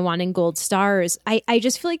vortex and the wanting gold stars. I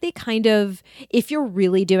just feel like they kind of, if you're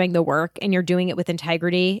really doing the work and you're doing it with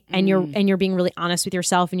integrity and you're being really honest with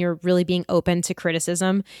yourself and you're really being open to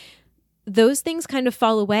criticism, those things kind of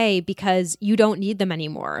fall away because you don't need them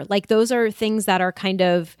anymore. Like, those are things that are kind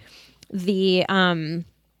of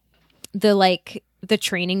the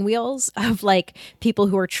training wheels of like people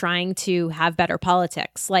who are trying to have better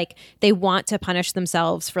politics. Like, they want to punish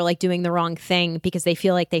themselves for like doing the wrong thing because they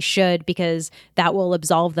feel like they should, because that will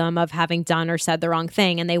absolve them of having done or said the wrong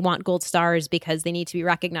thing. And they want gold stars because they need to be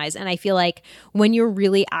recognized. And I feel like when you're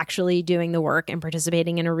really actually doing the work and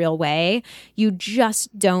participating in a real way, you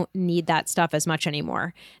just don't need that stuff as much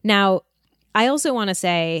anymore. Now, I also want to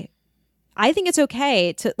say, I think it's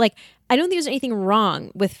okay to like, I don't think there's anything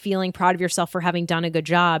wrong with feeling proud of yourself for having done a good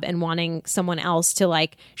job and wanting someone else to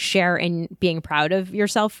like share in being proud of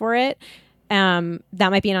yourself for it. That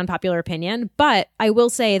might be an unpopular opinion, but I will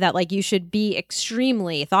say that like you should be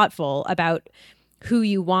extremely thoughtful about who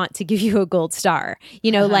you want to give you a gold star.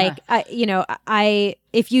 You know, like,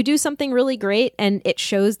 if you do something really great and it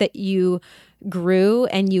shows that you grew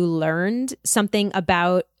and you learned something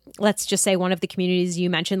about, let's just say, one of the communities you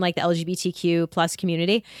mentioned, like the LGBTQ plus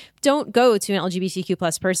community, don't go to an LGBTQ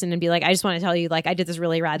plus person and be like, I just want to tell you, like, I did this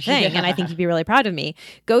really rad thing and I think you'd be really proud of me.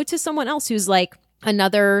 Go to someone else who's like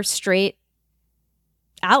another straight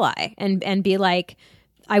ally and be like,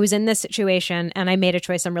 I was in this situation and I made a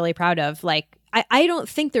choice I'm really proud of. Like, I don't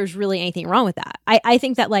think there's really anything wrong with that. I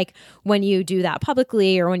think that like when you do that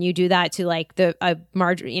publicly, or when you do that to like to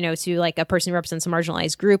like a person who represents a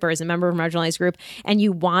marginalized group or is a member of a marginalized group, and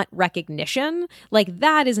you want recognition, like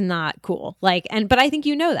that is not cool. Like, but I think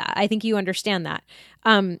you know that. I think you understand that.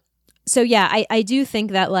 So yeah, I do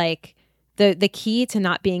think that like the key to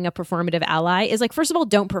not being a performative ally is like, first of all,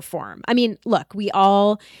 don't perform. I mean, look, we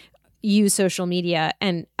all use social media,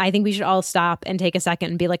 and I think we should all stop and take a second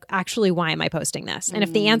and be like, actually, why am I posting this? And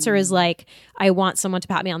if the answer is like, I want someone to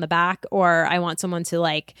pat me on the back, or I want someone to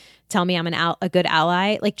like tell me I'm a good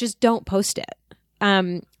ally, like just don't post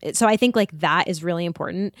it. So I think like that is really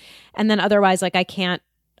important. And then otherwise, like I can't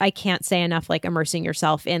say enough, like immersing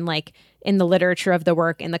yourself in like in the literature of the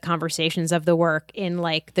work, in the conversations of the work, in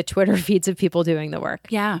like the Twitter feeds of people doing the work.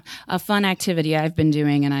 Yeah. A fun activity I've been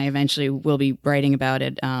doing, and I eventually will be writing about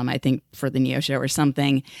it, I think for the Neo Show or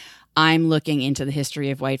something. I'm looking into the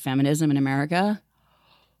history of white feminism in America.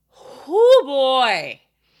 Oh boy.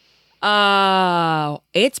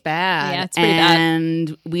 It's bad. Yeah, it's pretty bad.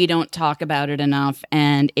 And we don't talk about it enough.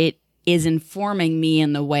 And it is informing me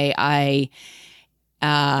in the way I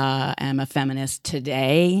am a feminist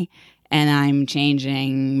today. And I'm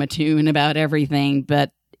changing my tune about everything,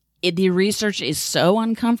 but the research is so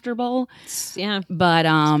uncomfortable. Yeah, but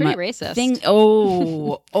it's pretty racist.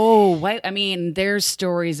 White. I mean, there's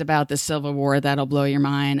stories about the Civil War that'll blow your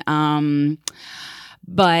mind.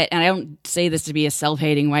 But, and I don't say this to be a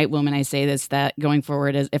self-hating white woman. I say this that going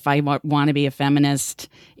forward, is if I want to be a feminist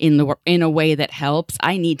in a way that helps,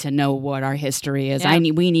 I need to know what our history is. Yeah.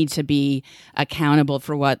 We need to be accountable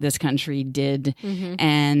for what this country did,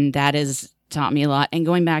 and that has taught me a lot. And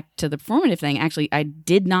going back to the performative thing, actually, I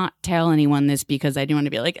did not tell anyone this because I didn't want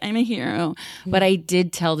to be like, I'm a hero, but I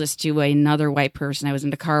did tell this to another white person. I was in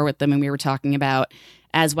the car with them, and we were talking about,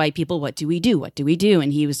 as white people, what do we do? What do we do?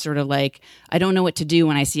 And he was sort of like, I don't know what to do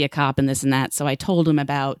when I see a cop and this and that. So I told him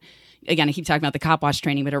about, again, I keep talking about the cop watch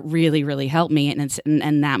training, but it really, really helped me.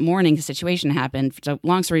 And that morning, the situation happened. So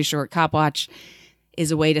long story short, cop watch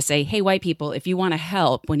is a way to say, hey, white people, if you want to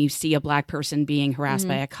help when you see a black person being harassed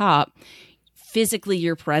by a cop, physically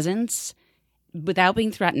your presence, without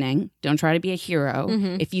being threatening, don't try to be a hero.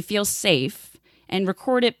 If you feel safe, and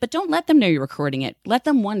record it, but don't let them know you're recording it. Let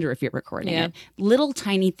them wonder if you're recording it. Little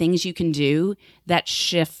tiny things you can do that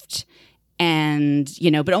shift, and,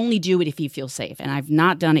 but only do it if you feel safe. And I've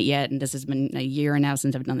not done it yet, and this has been a year now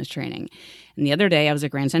since I've done this training. And the other day I was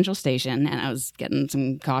at Grand Central Station, and I was getting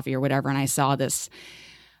some coffee or whatever, and I saw this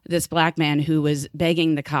black man who was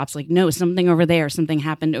begging the cops, like, no, something over there, something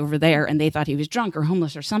happened over there. And they thought he was drunk or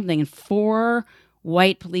homeless or something. And 4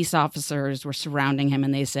 white police officers were surrounding him,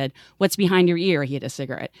 and they said, what's behind your ear? He had a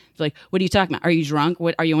cigarette. It's like, what are you talking about? Are you drunk?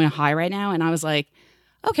 What, are you in a high right now? And I was like,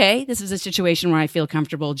 okay, this is a situation where I feel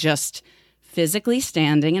comfortable just physically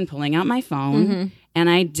standing and pulling out my phone. And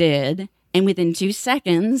I did. And within 2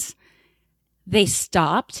 seconds, they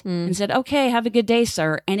stopped and said, okay, have a good day,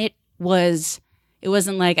 sir. And it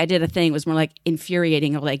wasn't like I did a thing. It was more like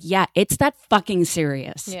infuriating. Of like, yeah, it's that fucking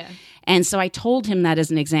serious. Yeah. And so I told him that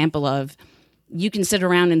as an example of, you can sit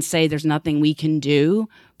around and say there's nothing we can do,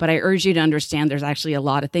 but I urge you to understand there's actually a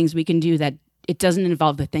lot of things we can do, that it doesn't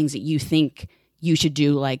involve the things that you think you should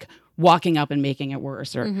do, like walking up and making it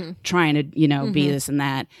worse, or trying to, be this and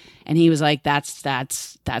that. And he was like, that's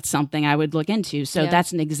something I would look into. So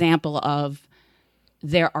that's an example of,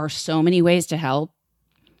 there are so many ways to help.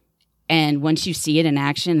 And once you see it in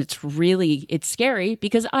action, it's scary,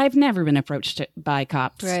 because I've never been approached by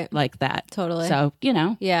cops like that. Totally. So,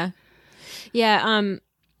 Yeah. Yeah.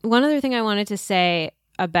 One other thing I wanted to say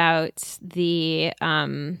about the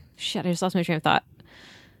I just lost my train of thought.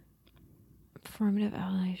 Performative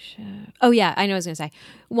allyship. Oh yeah, I know what I was going to say.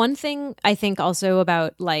 One thing I think also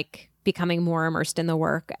about like becoming more immersed in the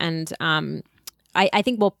work, and I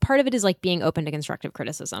think, well, part of it is like being open to constructive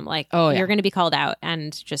criticism. Like, you're going to be called out,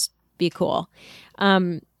 and just be cool.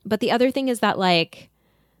 But the other thing is that like,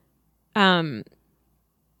 I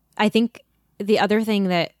think the other thing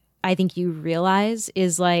that I think you realize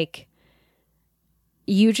is like,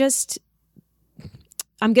 I'm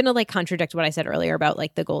going to like contradict what I said earlier about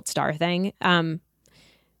like the gold star thing. No,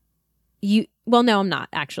 I'm not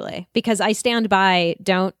actually, because I stand by,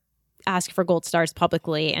 don't ask for gold stars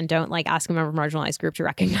publicly, and don't like ask a member of a marginalized group to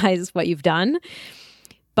recognize what you've done.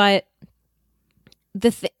 But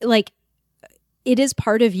like, it is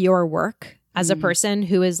part of your work as a person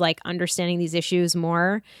who is like understanding these issues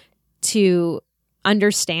more, to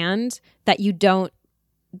understand that you don't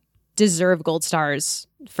deserve gold stars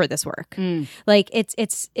for this work. Like it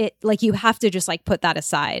like you have to just like put that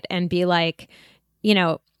aside and be like, you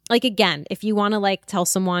know, like, again, if you want to like tell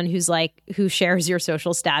someone who shares your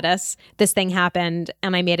social status, this thing happened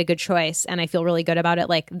and I made a good choice and I feel really good about it,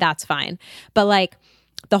 like, that's fine. But like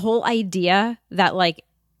the whole idea that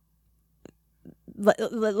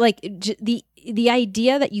the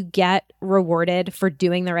idea that you get rewarded for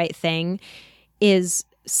doing the right thing is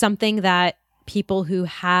something that people who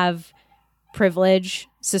have privilege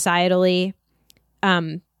societally,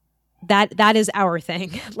 that is our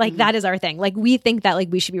thing. Like, that is our thing. Like, we think that like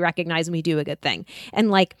we should be recognized when we do a good thing.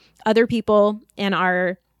 And like other people in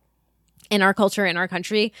our culture, in our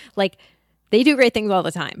country, like they do great things all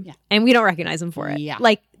the time. Yeah. And we don't recognize them for it. Yeah.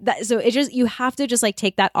 Like that. So it just, you have to just like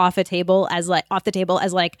take that off the table as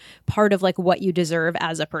like part of like what you deserve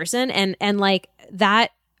as a person. And like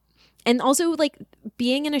that. And also, like,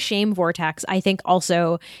 being in a shame vortex, I think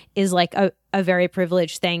also is like a very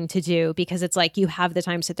privileged thing to do, because it's like you have the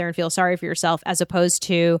time to sit there and feel sorry for yourself, as opposed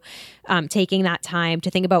to taking that time to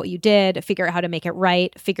think about what you did, figure out how to make it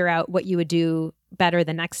right, figure out what you would do better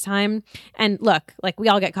the next time. And look, like, we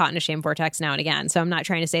all get caught in a shame vortex now and again. So I'm not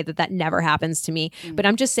trying to say that that never happens to me, but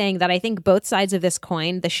I'm just saying that I think both sides of this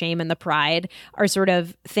coin, the shame and the pride, are sort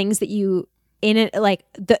of things that you, in it, like,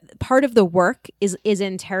 the part of the work is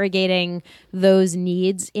interrogating those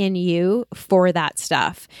needs in you for that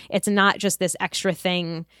stuff. It's not just this extra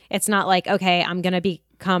thing. It's not like, okay, I'm going to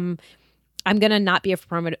not be a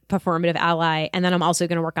performative ally, and then I'm also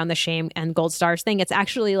going to work on the shame and gold stars thing. It's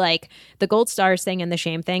actually like the gold stars thing and the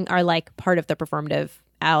shame thing are like part of the performative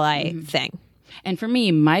ally thing. And for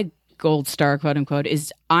me, my gold star, quote unquote,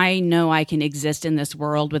 is I know I can exist in this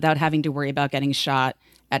world without having to worry about getting shot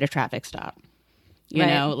at a traffic stop. You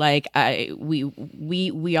know, like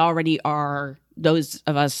we already are, those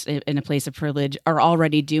of us in a place of privilege are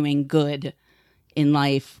already doing good in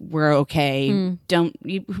life. We're okay.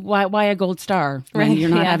 Why a gold star when you're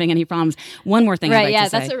not having any problems? One more thing I'd like to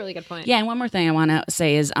say. That's a really good point. Yeah, and one more thing I want to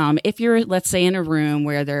say is if you're, let's say, in a room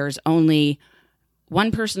where there's only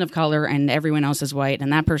one person of color and everyone else is white,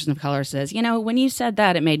 and that person of color says, you know, when you said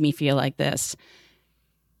that, it made me feel like this.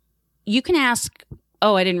 You can ask,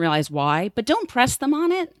 oh, I didn't realize why, but don't press them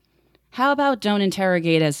on it. How about don't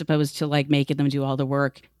interrogate as opposed to like making them do all the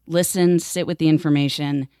work? Listen, sit with the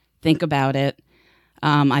information, think about it.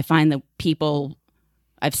 I find that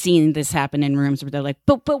I've seen this happen in rooms where they're like,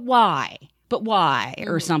 but why? But why?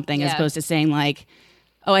 Or something, as opposed to saying like,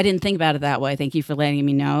 oh, I didn't think about it that way. Thank you for letting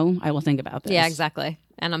me know. I will think about this. Yeah, exactly.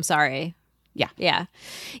 And I'm sorry. Yeah. Yeah.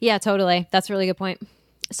 Yeah, totally. That's a really good point.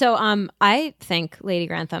 So I think, Lady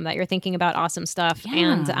Grantham, that you're thinking about awesome stuff.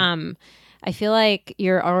 Yeah. And I feel like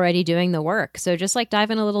you're already doing the work. So just like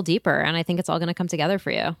dive in a little deeper, and I think it's all going to come together for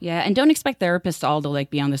you. Yeah. And don't expect therapists all to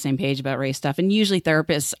like be on the same page about race stuff. And usually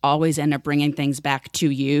therapists always end up bringing things back to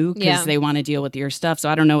you because they want to deal with your stuff. So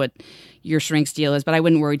I don't know what your shrink's deal is, but I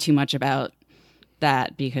wouldn't worry too much about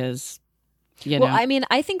that because... Well, I mean,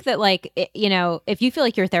 I think that like, you know, if you feel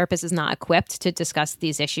like your therapist is not equipped to discuss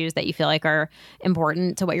these issues that you feel like are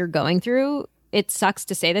important to what you're going through, it sucks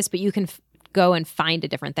to say this, but you can go and find a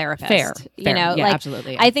different therapist. Fair. You know, yeah, like,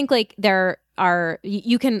 absolutely. Yeah. I think like there are,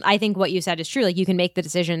 you can, I think what you said is true. Like you can make the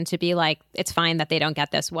decision to be like, it's fine that they don't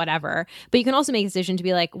get this, whatever. But you can also make a decision to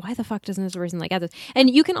be like, why the fuck doesn't this person like get this?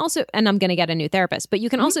 And you can also, and I'm going to get a new therapist, but you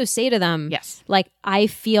can also say to them, yes, like, I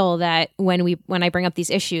feel that when I bring up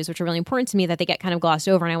these issues, which are really important to me, that they get kind of glossed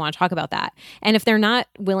over, and I want to talk about that. And if they're not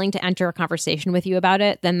willing to enter a conversation with you about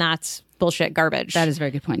it, then that's bullshit garbage. That is a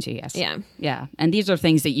very good point too. Yes. Yeah. Yeah. And these are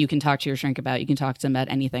things that you can talk to your shrink about. You can talk to them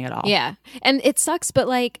about anything at all. Yeah. And it sucks, but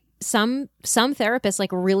like some therapists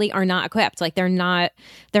like really are not equipped. Like they're not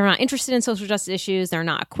interested in social justice issues. They're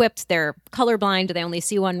not equipped. They're colorblind. They only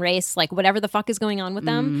see one race, like whatever the fuck is going on with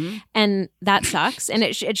them. And that sucks. And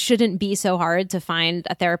it shouldn't be so hard to find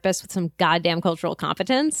a therapist with some goddamn cultural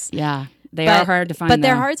competence. Yeah. They are hard to find. But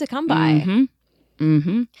they're hard to come by.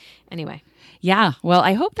 Anyway. Yeah. Well,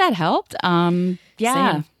 I hope that helped.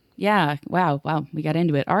 Yeah. Same. Yeah. Wow. We got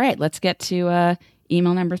into it. All right. Let's get to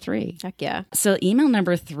email number 3. Heck yeah. So email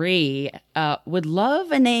number 3 would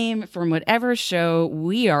love a name from whatever show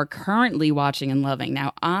we are currently watching and loving.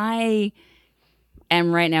 Now, I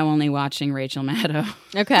am right now only watching Rachel Maddow.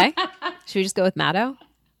 Okay. Should we just go with Maddow?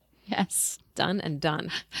 Yes. Done and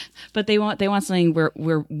done. But they want something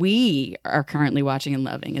where we are currently watching and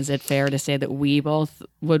loving. Is it fair to say that we both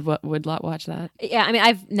would watch that? Yeah, I mean,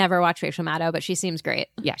 I've never watched Rachel Maddow, but she seems great.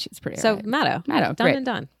 Yeah, she's pretty. So right. Maddow, done great. and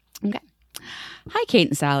done. Okay. Hi, Kate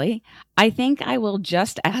and Sally. I think I will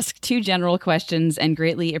just ask 2 general questions and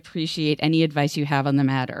greatly appreciate any advice you have on the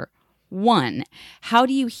matter. 1, how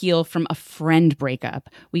do you heal from a friend breakup?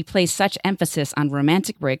 We place such emphasis on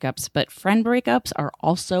romantic breakups, but friend breakups are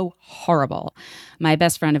also horrible. My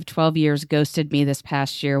best friend of 12 years ghosted me this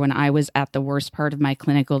past year when I was at the worst part of my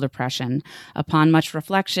clinical depression. Upon much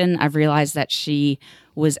reflection, I've realized that she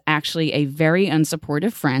was actually a very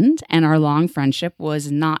unsupportive friend, and our long friendship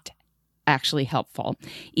was not actually helpful.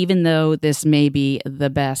 Even though this may be the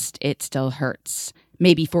best, it still hurts.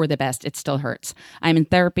 Maybe for the best, it still hurts. I'm in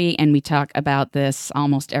therapy and we talk about this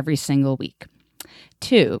almost every single week.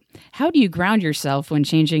 2, how do you ground yourself when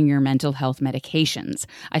changing your mental health medications?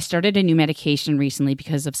 I started a new medication recently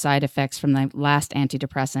because of side effects from the last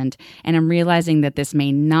antidepressant, and I'm realizing that this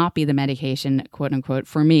may not be the medication, quote unquote,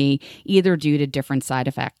 for me, either due to different side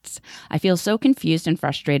effects. I feel so confused and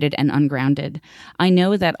frustrated and ungrounded. I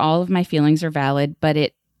know that all of my feelings are valid, but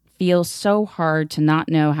it feels so hard to not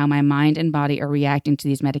know how my mind and body are reacting to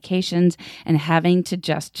these medications and having to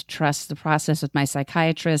just trust the process with my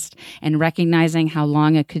psychiatrist and recognizing how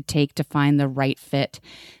long it could take to find the right fit.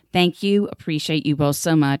 Thank you. Appreciate you both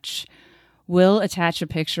so much. Will attach a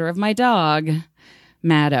picture of my dog,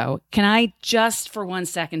 Maddo. Can I just for 1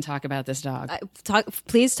 second talk about this dog?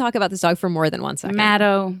 Please talk about this dog for more than 1 second.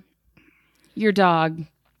 Maddo, your dog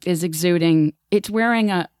is exuding. It's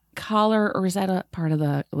wearing a collar, or is that a part of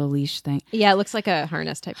the leash thing? Yeah, it looks like a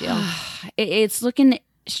harness type deal. It's looking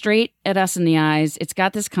straight at us in the eyes. It's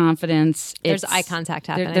got this confidence. There's eye contact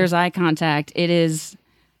happening. There's eye contact. It's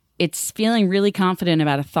feeling really confident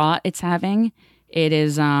about a thought it's having.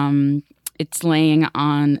 It's laying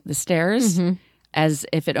on the stairs as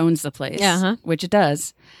if it owns the place, which it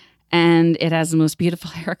does. And it has the most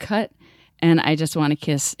beautiful haircut. And I just want to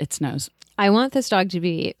kiss its nose. I want this dog to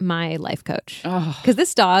be my life coach. Oh. Because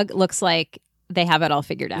this dog looks like they have it all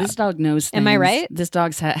figured out. This dog knows things. Am I right? This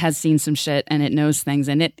dog has seen some shit and it knows things.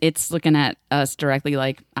 And it's looking at us directly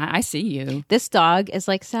like, I see you. This dog is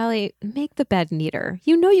like, Sally, make the bed neater.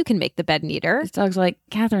 You know you can make the bed neater. This dog's like,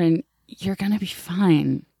 Catherine, you're going to be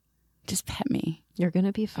fine. Just pet me. You're going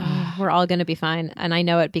to be fine. We're all going to be fine. And I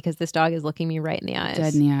know it because this dog is looking me right in the eyes.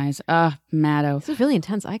 Dead in the eyes. Maddo. This is really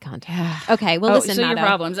intense eye contact. Okay, well, listen, so Maddo. your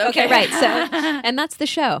problems. Okay, right. So, and that's the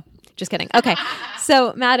show. Just kidding. Okay.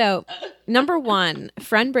 So, Maddo, number 1,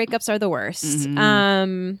 friend breakups are the worst.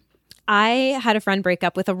 I had a friend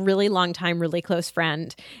breakup with a really long time, really close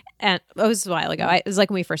friend. And it was a while ago. It was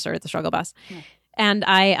like when we first started the Struggle Bus. And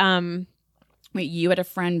I... Wait, you had a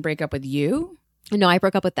friend break up with you? No, I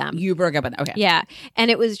broke up with them. You broke up with them. Okay. Yeah.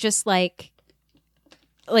 And it was just like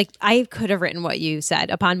I could have written what you said.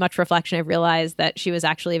 Upon much reflection, I realized that she was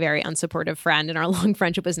actually a very unsupportive friend and our long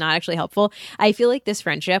friendship was not actually helpful. I feel like this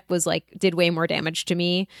friendship was did way more damage to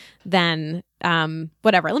me than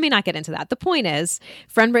whatever. Let me not get into that. The point is,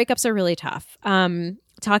 friend breakups are really tough.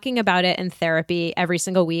 Talking about it in therapy every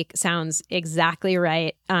single week sounds exactly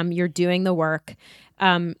right. You're doing the work.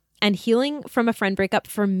 And healing from a friend breakup,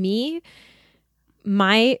 for me,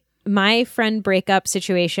 my friend breakup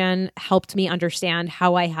situation helped me understand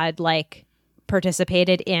how I had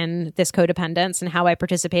participated in this codependence and how I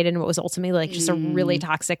participated in what was ultimately just a really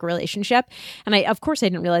toxic relationship. And of course I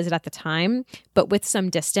didn't realize it at the time, but with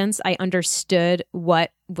some distance, I understood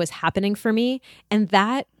what was happening for me. And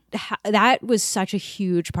that was such a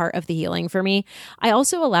huge part of the healing for me. I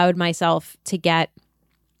also allowed myself to get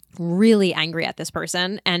really angry at this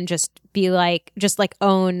person and just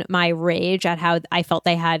own my rage at how I felt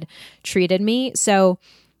they had treated me. So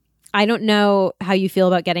I don't know how you feel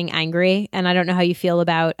about getting angry, and I don't know how you feel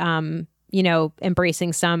about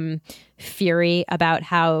embracing some fury about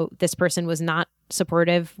how this person was not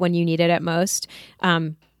supportive when you needed it most.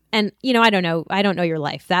 And I don't know your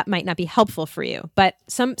life. That might not be helpful for you, but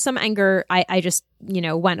some anger, I just,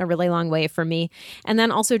 went a really long way for me. And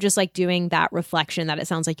then also just doing that reflection that it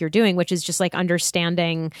sounds like you're doing, which is just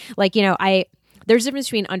understanding, there's a difference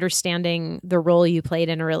between understanding the role you played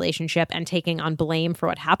in a relationship and taking on blame for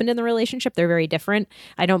what happened in the relationship. They're very different.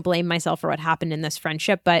 I don't blame myself for what happened in this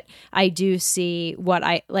friendship, but I do see what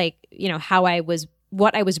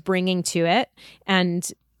what I was bringing to it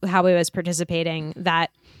and how I was participating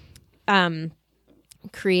that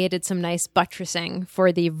created some nice buttressing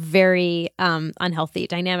for the very unhealthy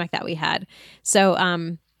dynamic that we had.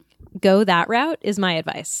 So go that route is my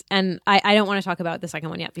advice. And I don't want to talk about the second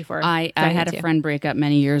one yet before. I had a friend break up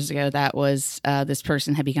many years ago that was this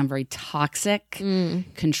person had become very toxic,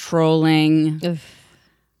 controlling.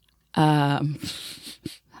 I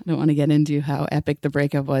don't want to get into how epic the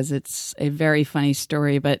breakup was. It's a very funny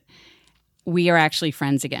story, but we are actually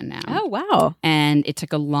friends again now. Oh, wow. And it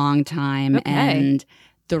took a long time. Okay. And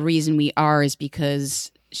the reason we are is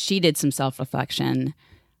because she did some self-reflection.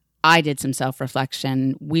 I did some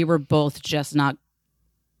self-reflection. We were both just not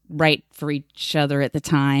right for each other at the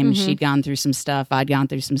time. She'd gone through some stuff. I'd gone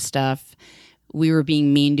through some stuff. We were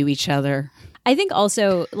being mean to each other. I think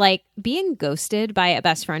also, like, being ghosted by a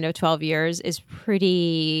best friend of 12 years is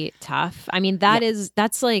pretty tough. I mean,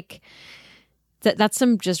 that's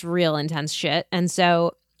some just real intense shit. And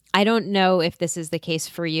so I don't know if this is the case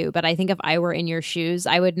for you, but I think if I were in your shoes,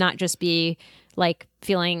 I would not just be like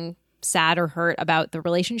feeling sad or hurt about the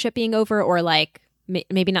relationship being over, or like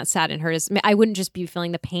maybe not sad and hurt. I wouldn't just be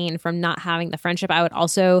feeling the pain from not having the friendship. I would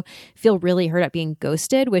also feel really hurt at being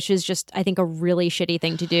ghosted, which is just, I think, a really shitty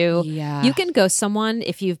thing to do. Yeah. You can ghost someone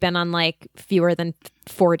if you've been on like fewer than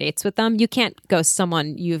 4 dates with them. You can't ghost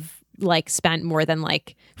someone you've like spent more than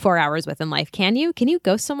like 4 hours with in life. Can you? Can you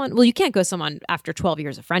ghost someone? Well, you can't ghost someone after 12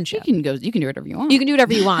 years of friendship. You can do whatever you want. You can do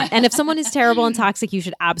whatever you want. And if someone is terrible and toxic, you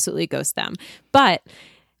should absolutely ghost them. But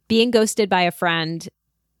being ghosted by a friend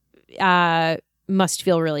must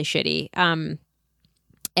feel really shitty.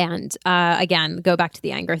 And again, go back to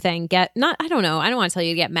the anger thing. I don't know. I don't want to tell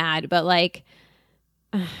you to get mad, but like,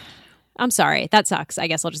 I'm sorry. That sucks. I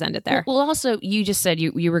guess I'll just end it there. Well, also, you just said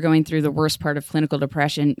you were going through the worst part of clinical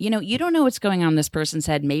depression. You know, you don't know what's going on in this person's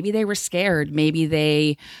head. Maybe they were scared. Maybe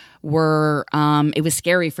they were, it was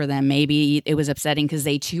scary for them. Maybe it was upsetting because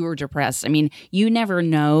they too were depressed. I mean, you never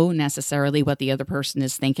know necessarily what the other person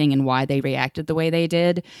is thinking and why they reacted the way they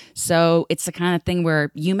did. So it's the kind of thing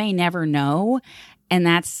where you may never know, and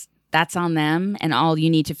that's on them. And all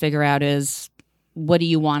you need to figure out is, what do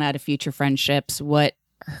you want out of future friendships? What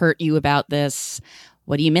hurt you about this?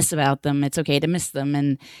 What do you miss about them? It's okay to miss them.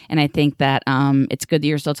 And I think that it's good that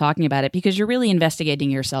you're still talking about it, because you're really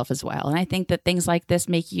investigating yourself as well. And I think that things like this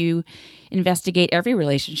make you investigate every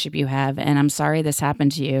relationship you have. And I'm sorry this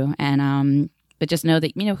happened to you. And but just know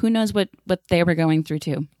that, you know, who knows what they were going through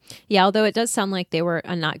too. Yeah, although it does sound like they were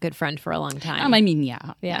a not good friend for a long time. I mean,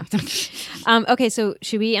 yeah. Okay, so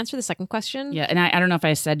should we answer the second question? Yeah, and I don't know if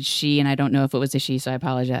I said she, and I don't know if it was a she, so I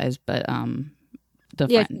apologize. But the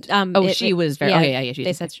friend. She was very. Yeah.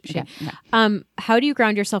 They said she. Okay, yeah. How do you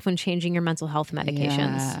ground yourself when changing your mental health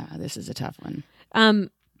medications? Yeah, this is a tough one. I'm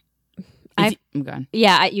going.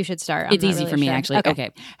 Yeah, you should start. It's easy for me, sure. actually. Okay.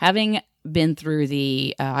 Having been through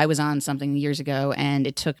I was on something years ago, and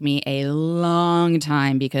it took me a long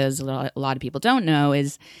time, because a lot of people don't know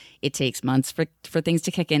is it takes months for things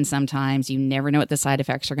to kick in sometimes. You never know what the side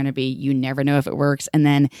effects are going to be. You never know if it works. And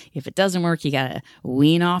then if it doesn't work, you got to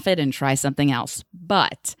wean off it and try something else.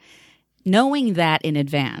 But knowing that in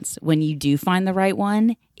advance, when you do find the right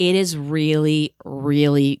one, it is really,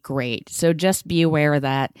 really great. So just be aware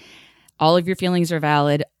that all of your feelings are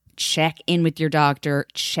valid. Check in with your doctor,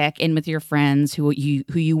 check in with your friends who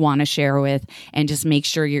you want to share with, and just make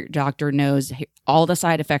sure your doctor knows all the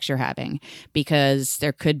side effects you're having, because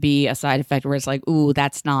there could be a side effect where it's like, ooh,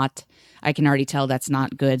 I can already tell that's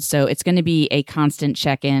not good. So it's going to be a constant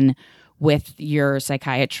check-in with your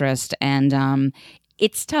psychiatrist. And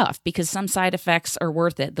it's tough because some side effects are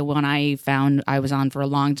worth it. The one I found I was on for a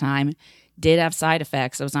long time did have side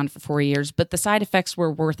effects. I was on for 4 years, but the side effects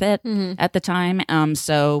were worth it at the time.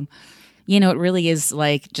 So, you know, it really is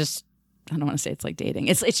like just, I don't want to say it's like dating.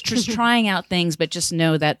 It's just trying out things, but just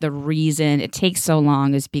know that the reason it takes so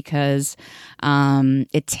long is because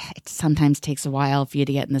it sometimes takes a while for you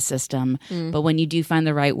to get in the system. But when you do find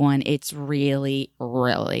the right one, it's really,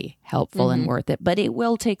 really helpful and worth it. But it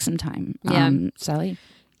will take some time. Yeah. Sally?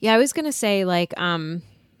 Yeah, I was going to say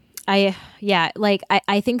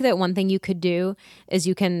I think that one thing you could do is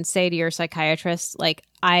you can say to your psychiatrist, like,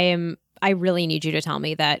 I really need you to tell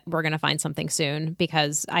me that we're going to find something soon,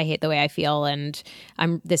 because I hate the way I feel, and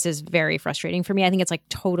this is very frustrating for me. I think it's like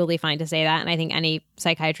totally fine to say that. And I think any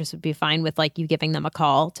psychiatrist would be fine with like you giving them a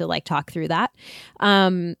call to like talk through that.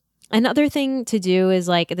 Another thing to do is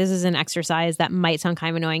like, this is an exercise that might sound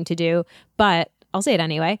kind of annoying to do, but I'll say it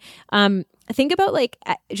anyway. Think about like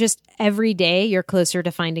just every day you're closer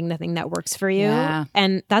to finding the thing that works for you. Yeah.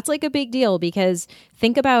 And that's like a big deal, because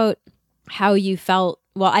think about how you felt.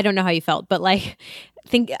 Well, I don't know how you felt, but like,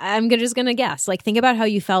 I'm just going to guess, like, think about how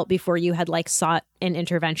you felt before you had like sought an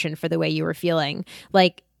intervention for the way you were feeling.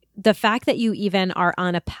 Like, the fact that you even are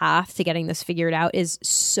on a path to getting this figured out is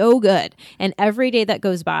so good. And every day that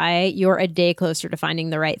goes by, you're a day closer to finding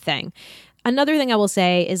the right thing. Another thing I will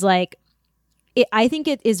say is like, I think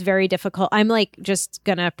it is very difficult. I'm like just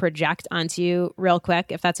going to project onto you real quick,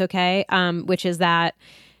 if that's okay, which is that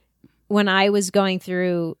when I was going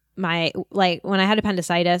through when I had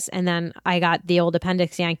appendicitis and then I got the old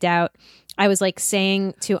appendix yanked out, I was like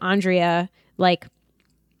saying to Andrea, like,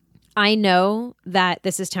 I know that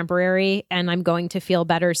this is temporary and I'm going to feel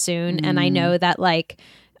better soon. And I know that like,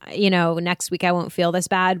 next week I won't feel this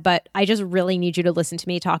bad, but I just really need you to listen to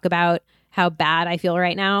me talk about how bad I feel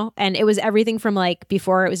right now. And it was everything from like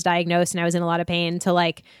before it was diagnosed and I was in a lot of pain to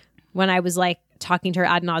like when I was like talking to her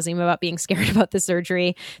ad nauseum about being scared about the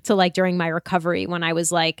surgery to like during my recovery when I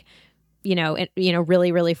was like,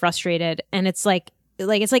 really, really frustrated. And it's like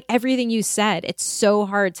everything you said. It's so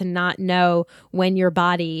hard to not know when your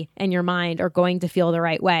body and your mind are going to feel the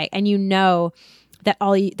right way. And that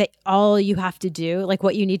all you have to do, like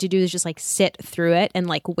what you need to do is just like sit through it and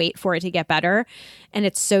like wait for it to get better. And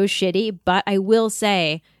it's so shitty. But I will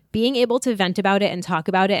say being able to vent about it and talk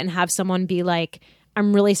about it and have someone be like,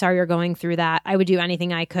 I'm really sorry you're going through that. I would do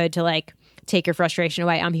anything I could to like take your frustration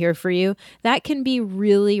away. I'm here for you. That can be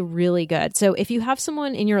really, really good. So if you have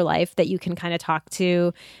someone in your life that you can kind of talk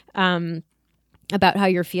to, about how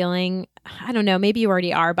you're feeling, I don't know, maybe you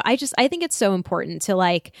already are, but I think it's so important to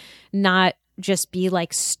like not just be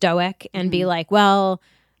like stoic and be like, well,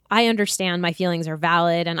 I understand my feelings are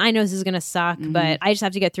valid and I know this is going to suck, but I just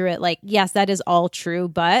have to get through it. Like, yes, that is all true,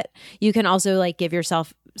 but you can also like give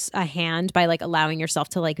yourself a hand by like allowing yourself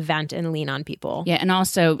to like vent and lean on people. Yeah. And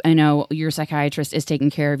also, I know your psychiatrist is taking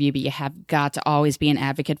care of you, but you have got to always be an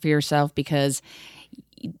advocate for yourself because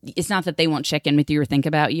it's not that they won't check in with you or think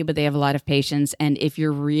about you, but they have a lot of patience. And if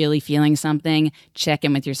you're really feeling something, check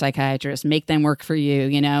in with your psychiatrist. Make them work for you.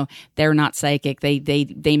 You know, they're not psychic.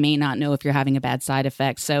 They may not know if you're having a bad side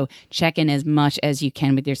effect. So check in as much as you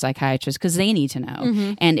can with your psychiatrist because they need to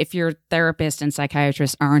know. And if your therapist and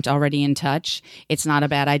psychiatrist aren't already in touch, it's not a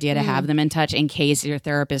bad idea to have them in touch in case your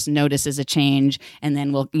therapist notices a change and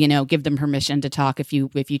then will, give them permission to talk if you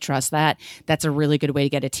trust that. That's a really good way to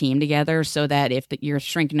get a team together so that if your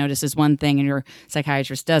shrink notices one thing and your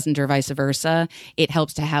psychiatrist doesn't or vice versa, it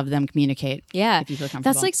helps to have them communicate. Yeah. If you feel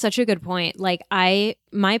comfortable. That's like such a good point. Like my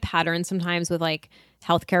pattern sometimes with like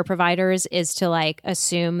healthcare providers is to like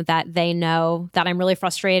assume that they know that I'm really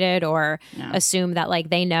frustrated or assume that like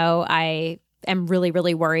they know I am really,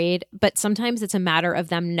 really worried. But sometimes it's a matter of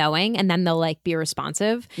them knowing and then they'll like be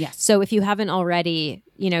responsive. Yes. So if you haven't already,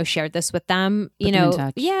 shared this with them, put them in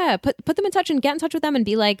touch. Put them in touch and get in touch with them and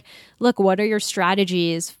be like, look, what are your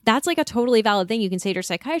strategies? That's like a totally valid thing you can say to your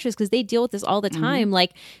psychiatrist because they deal with this all the time.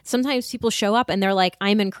 Like sometimes people show up and they're like,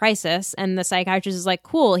 I'm in crisis. And the psychiatrist is like,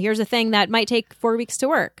 cool, here's a thing that might take 4 weeks to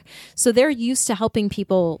work. So they're used to helping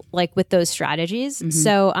people like with those strategies.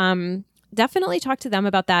 So, definitely talk to them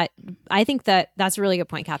about that. I think that's a really good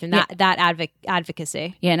point, Catherine. That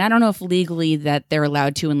advocacy. Yeah, and I don't know if legally that they're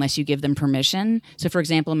allowed to unless you give them permission. So, for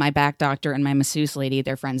example, my back doctor and my masseuse lady,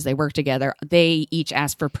 they're friends. They work together. They each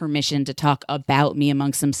ask for permission to talk about me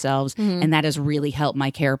amongst themselves, and that has really helped my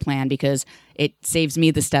care plan because it saves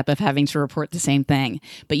me the step of having to report the same thing.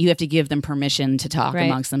 But you have to give them permission to talk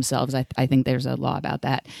amongst themselves. I think there's a law about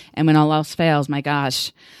that. And when all else fails, my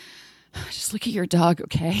gosh, just look at your dog,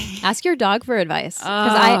 okay? Ask your dog for advice. Because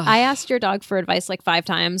I asked your dog for advice like 5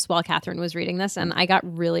 times while Catherine was reading this, and I got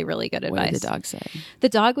really, really good advice. What did the dog say? The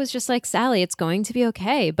dog was just like, Sally, it's going to be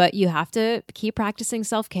okay, but you have to keep practicing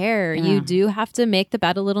self-care. Yeah. You do have to make the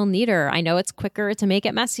bed a little neater. I know it's quicker to make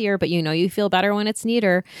it messier, but you feel better when it's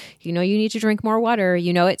neater. You need to drink more water.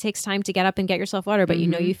 It takes time to get up and get yourself water, but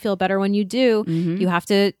you feel better when you do. You have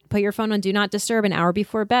to put your phone on Do Not Disturb an hour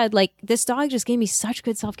before bed. Like, this dog just gave me such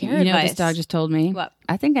good self-care advice. This dog just told me? What?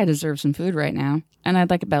 I think I deserve some food right now, and I'd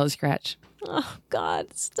like a belly scratch. Oh, God,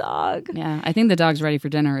 this dog. Yeah, I think the dog's ready for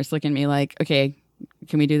dinner. It's looking at me like, okay,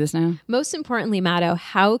 can we do this now? Most importantly, Matto,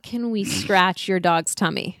 how can we scratch your dog's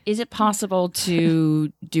tummy? Is it possible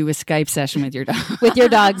to do a Skype session with your dog? With your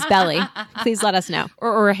dog's belly. Please let us know.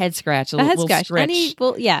 Or a head scratch. A head scratch. Stretch.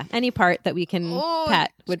 Any part that we can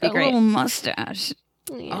pet would be great. A little mustache.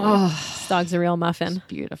 Yeah. This dog's a real muffin. It's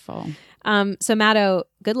beautiful. So Matto,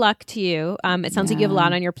 good luck to you. It sounds like you have a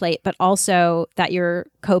lot on your plate, but also that you're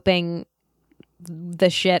coping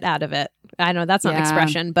the shit out of it. I know that's not an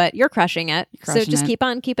expression, but you're crushing it. So just keep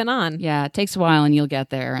on keeping on. Yeah, it takes a while and you'll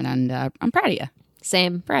get there. And I'm proud of you.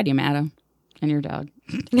 Same. Proud of you, Matto. And your dog.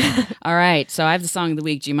 All right. So I have the song of the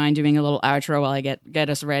week. Do you mind doing a little outro while I get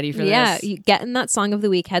us ready for this? Yeah, you get in that song of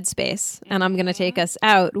the week headspace. And I'm going to take us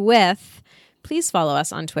out with... Please follow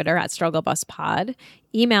us on Twitter at StruggleBusPod.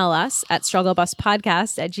 Email us at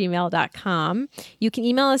strugglebuspodcast@gmail.com. You can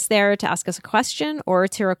email us there to ask us a question or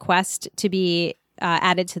to request to be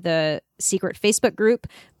added to the secret Facebook group.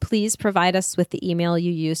 Please provide us with the email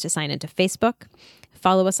you use to sign into Facebook.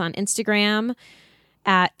 Follow us on Instagram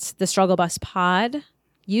at the StruggleBusPod.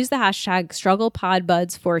 Use the hashtag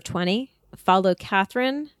StrugglePodBuds420. Follow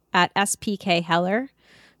Catherine at SPK Heller.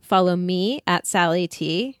 Follow me at Sally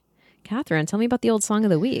T. Catherine, tell me about the old song of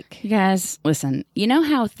the week. You guys, listen, you know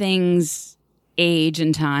how things age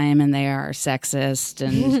and time, and they are sexist.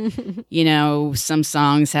 And, you know, some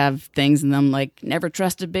songs have things in them like never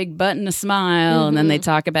trust a big butt and a smile. And then they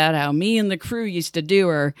talk about how me and the crew used to do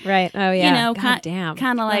her. Right. Oh, yeah. You know, damn.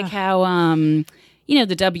 kind of like how, you know,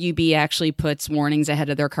 the WB actually puts warnings ahead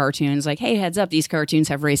of their cartoons, like, hey, heads up, these cartoons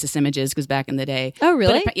have racist images, because back in the day. Oh,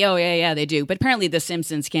 really? Yeah, they do. But apparently the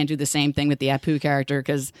Simpsons can't do the same thing with the Apu character,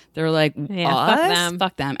 because they're like,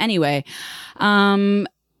 fuck them. Anyway,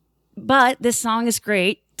 but this song is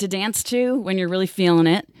great to dance to when you're really feeling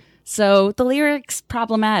it. So the lyrics,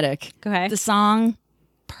 problematic. Okay. The song,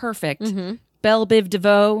 perfect. Belle Biv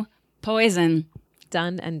DeVoe, Poison.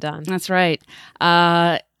 Done and done. That's right.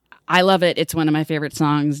 I love it. It's one of my favorite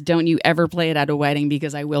songs. Don't you ever play it at a wedding,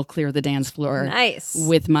 because I will clear the dance floor Nice.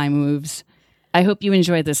 with my moves. I hope you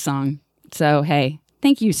enjoyed this song. So, hey,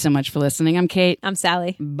 thank you so much for listening. I'm Kate. I'm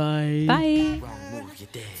Sally. Bye. Bye.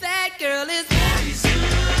 That girl is poison.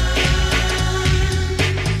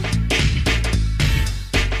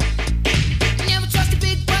 Never trust a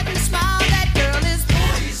big butt and a smile. That girl is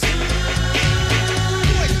poison.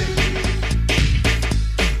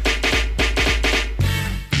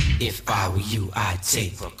 If I were you, I'd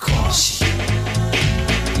take precaution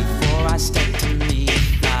before I step to meet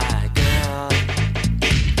my girl.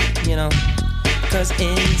 You know, 'cause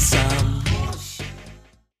in some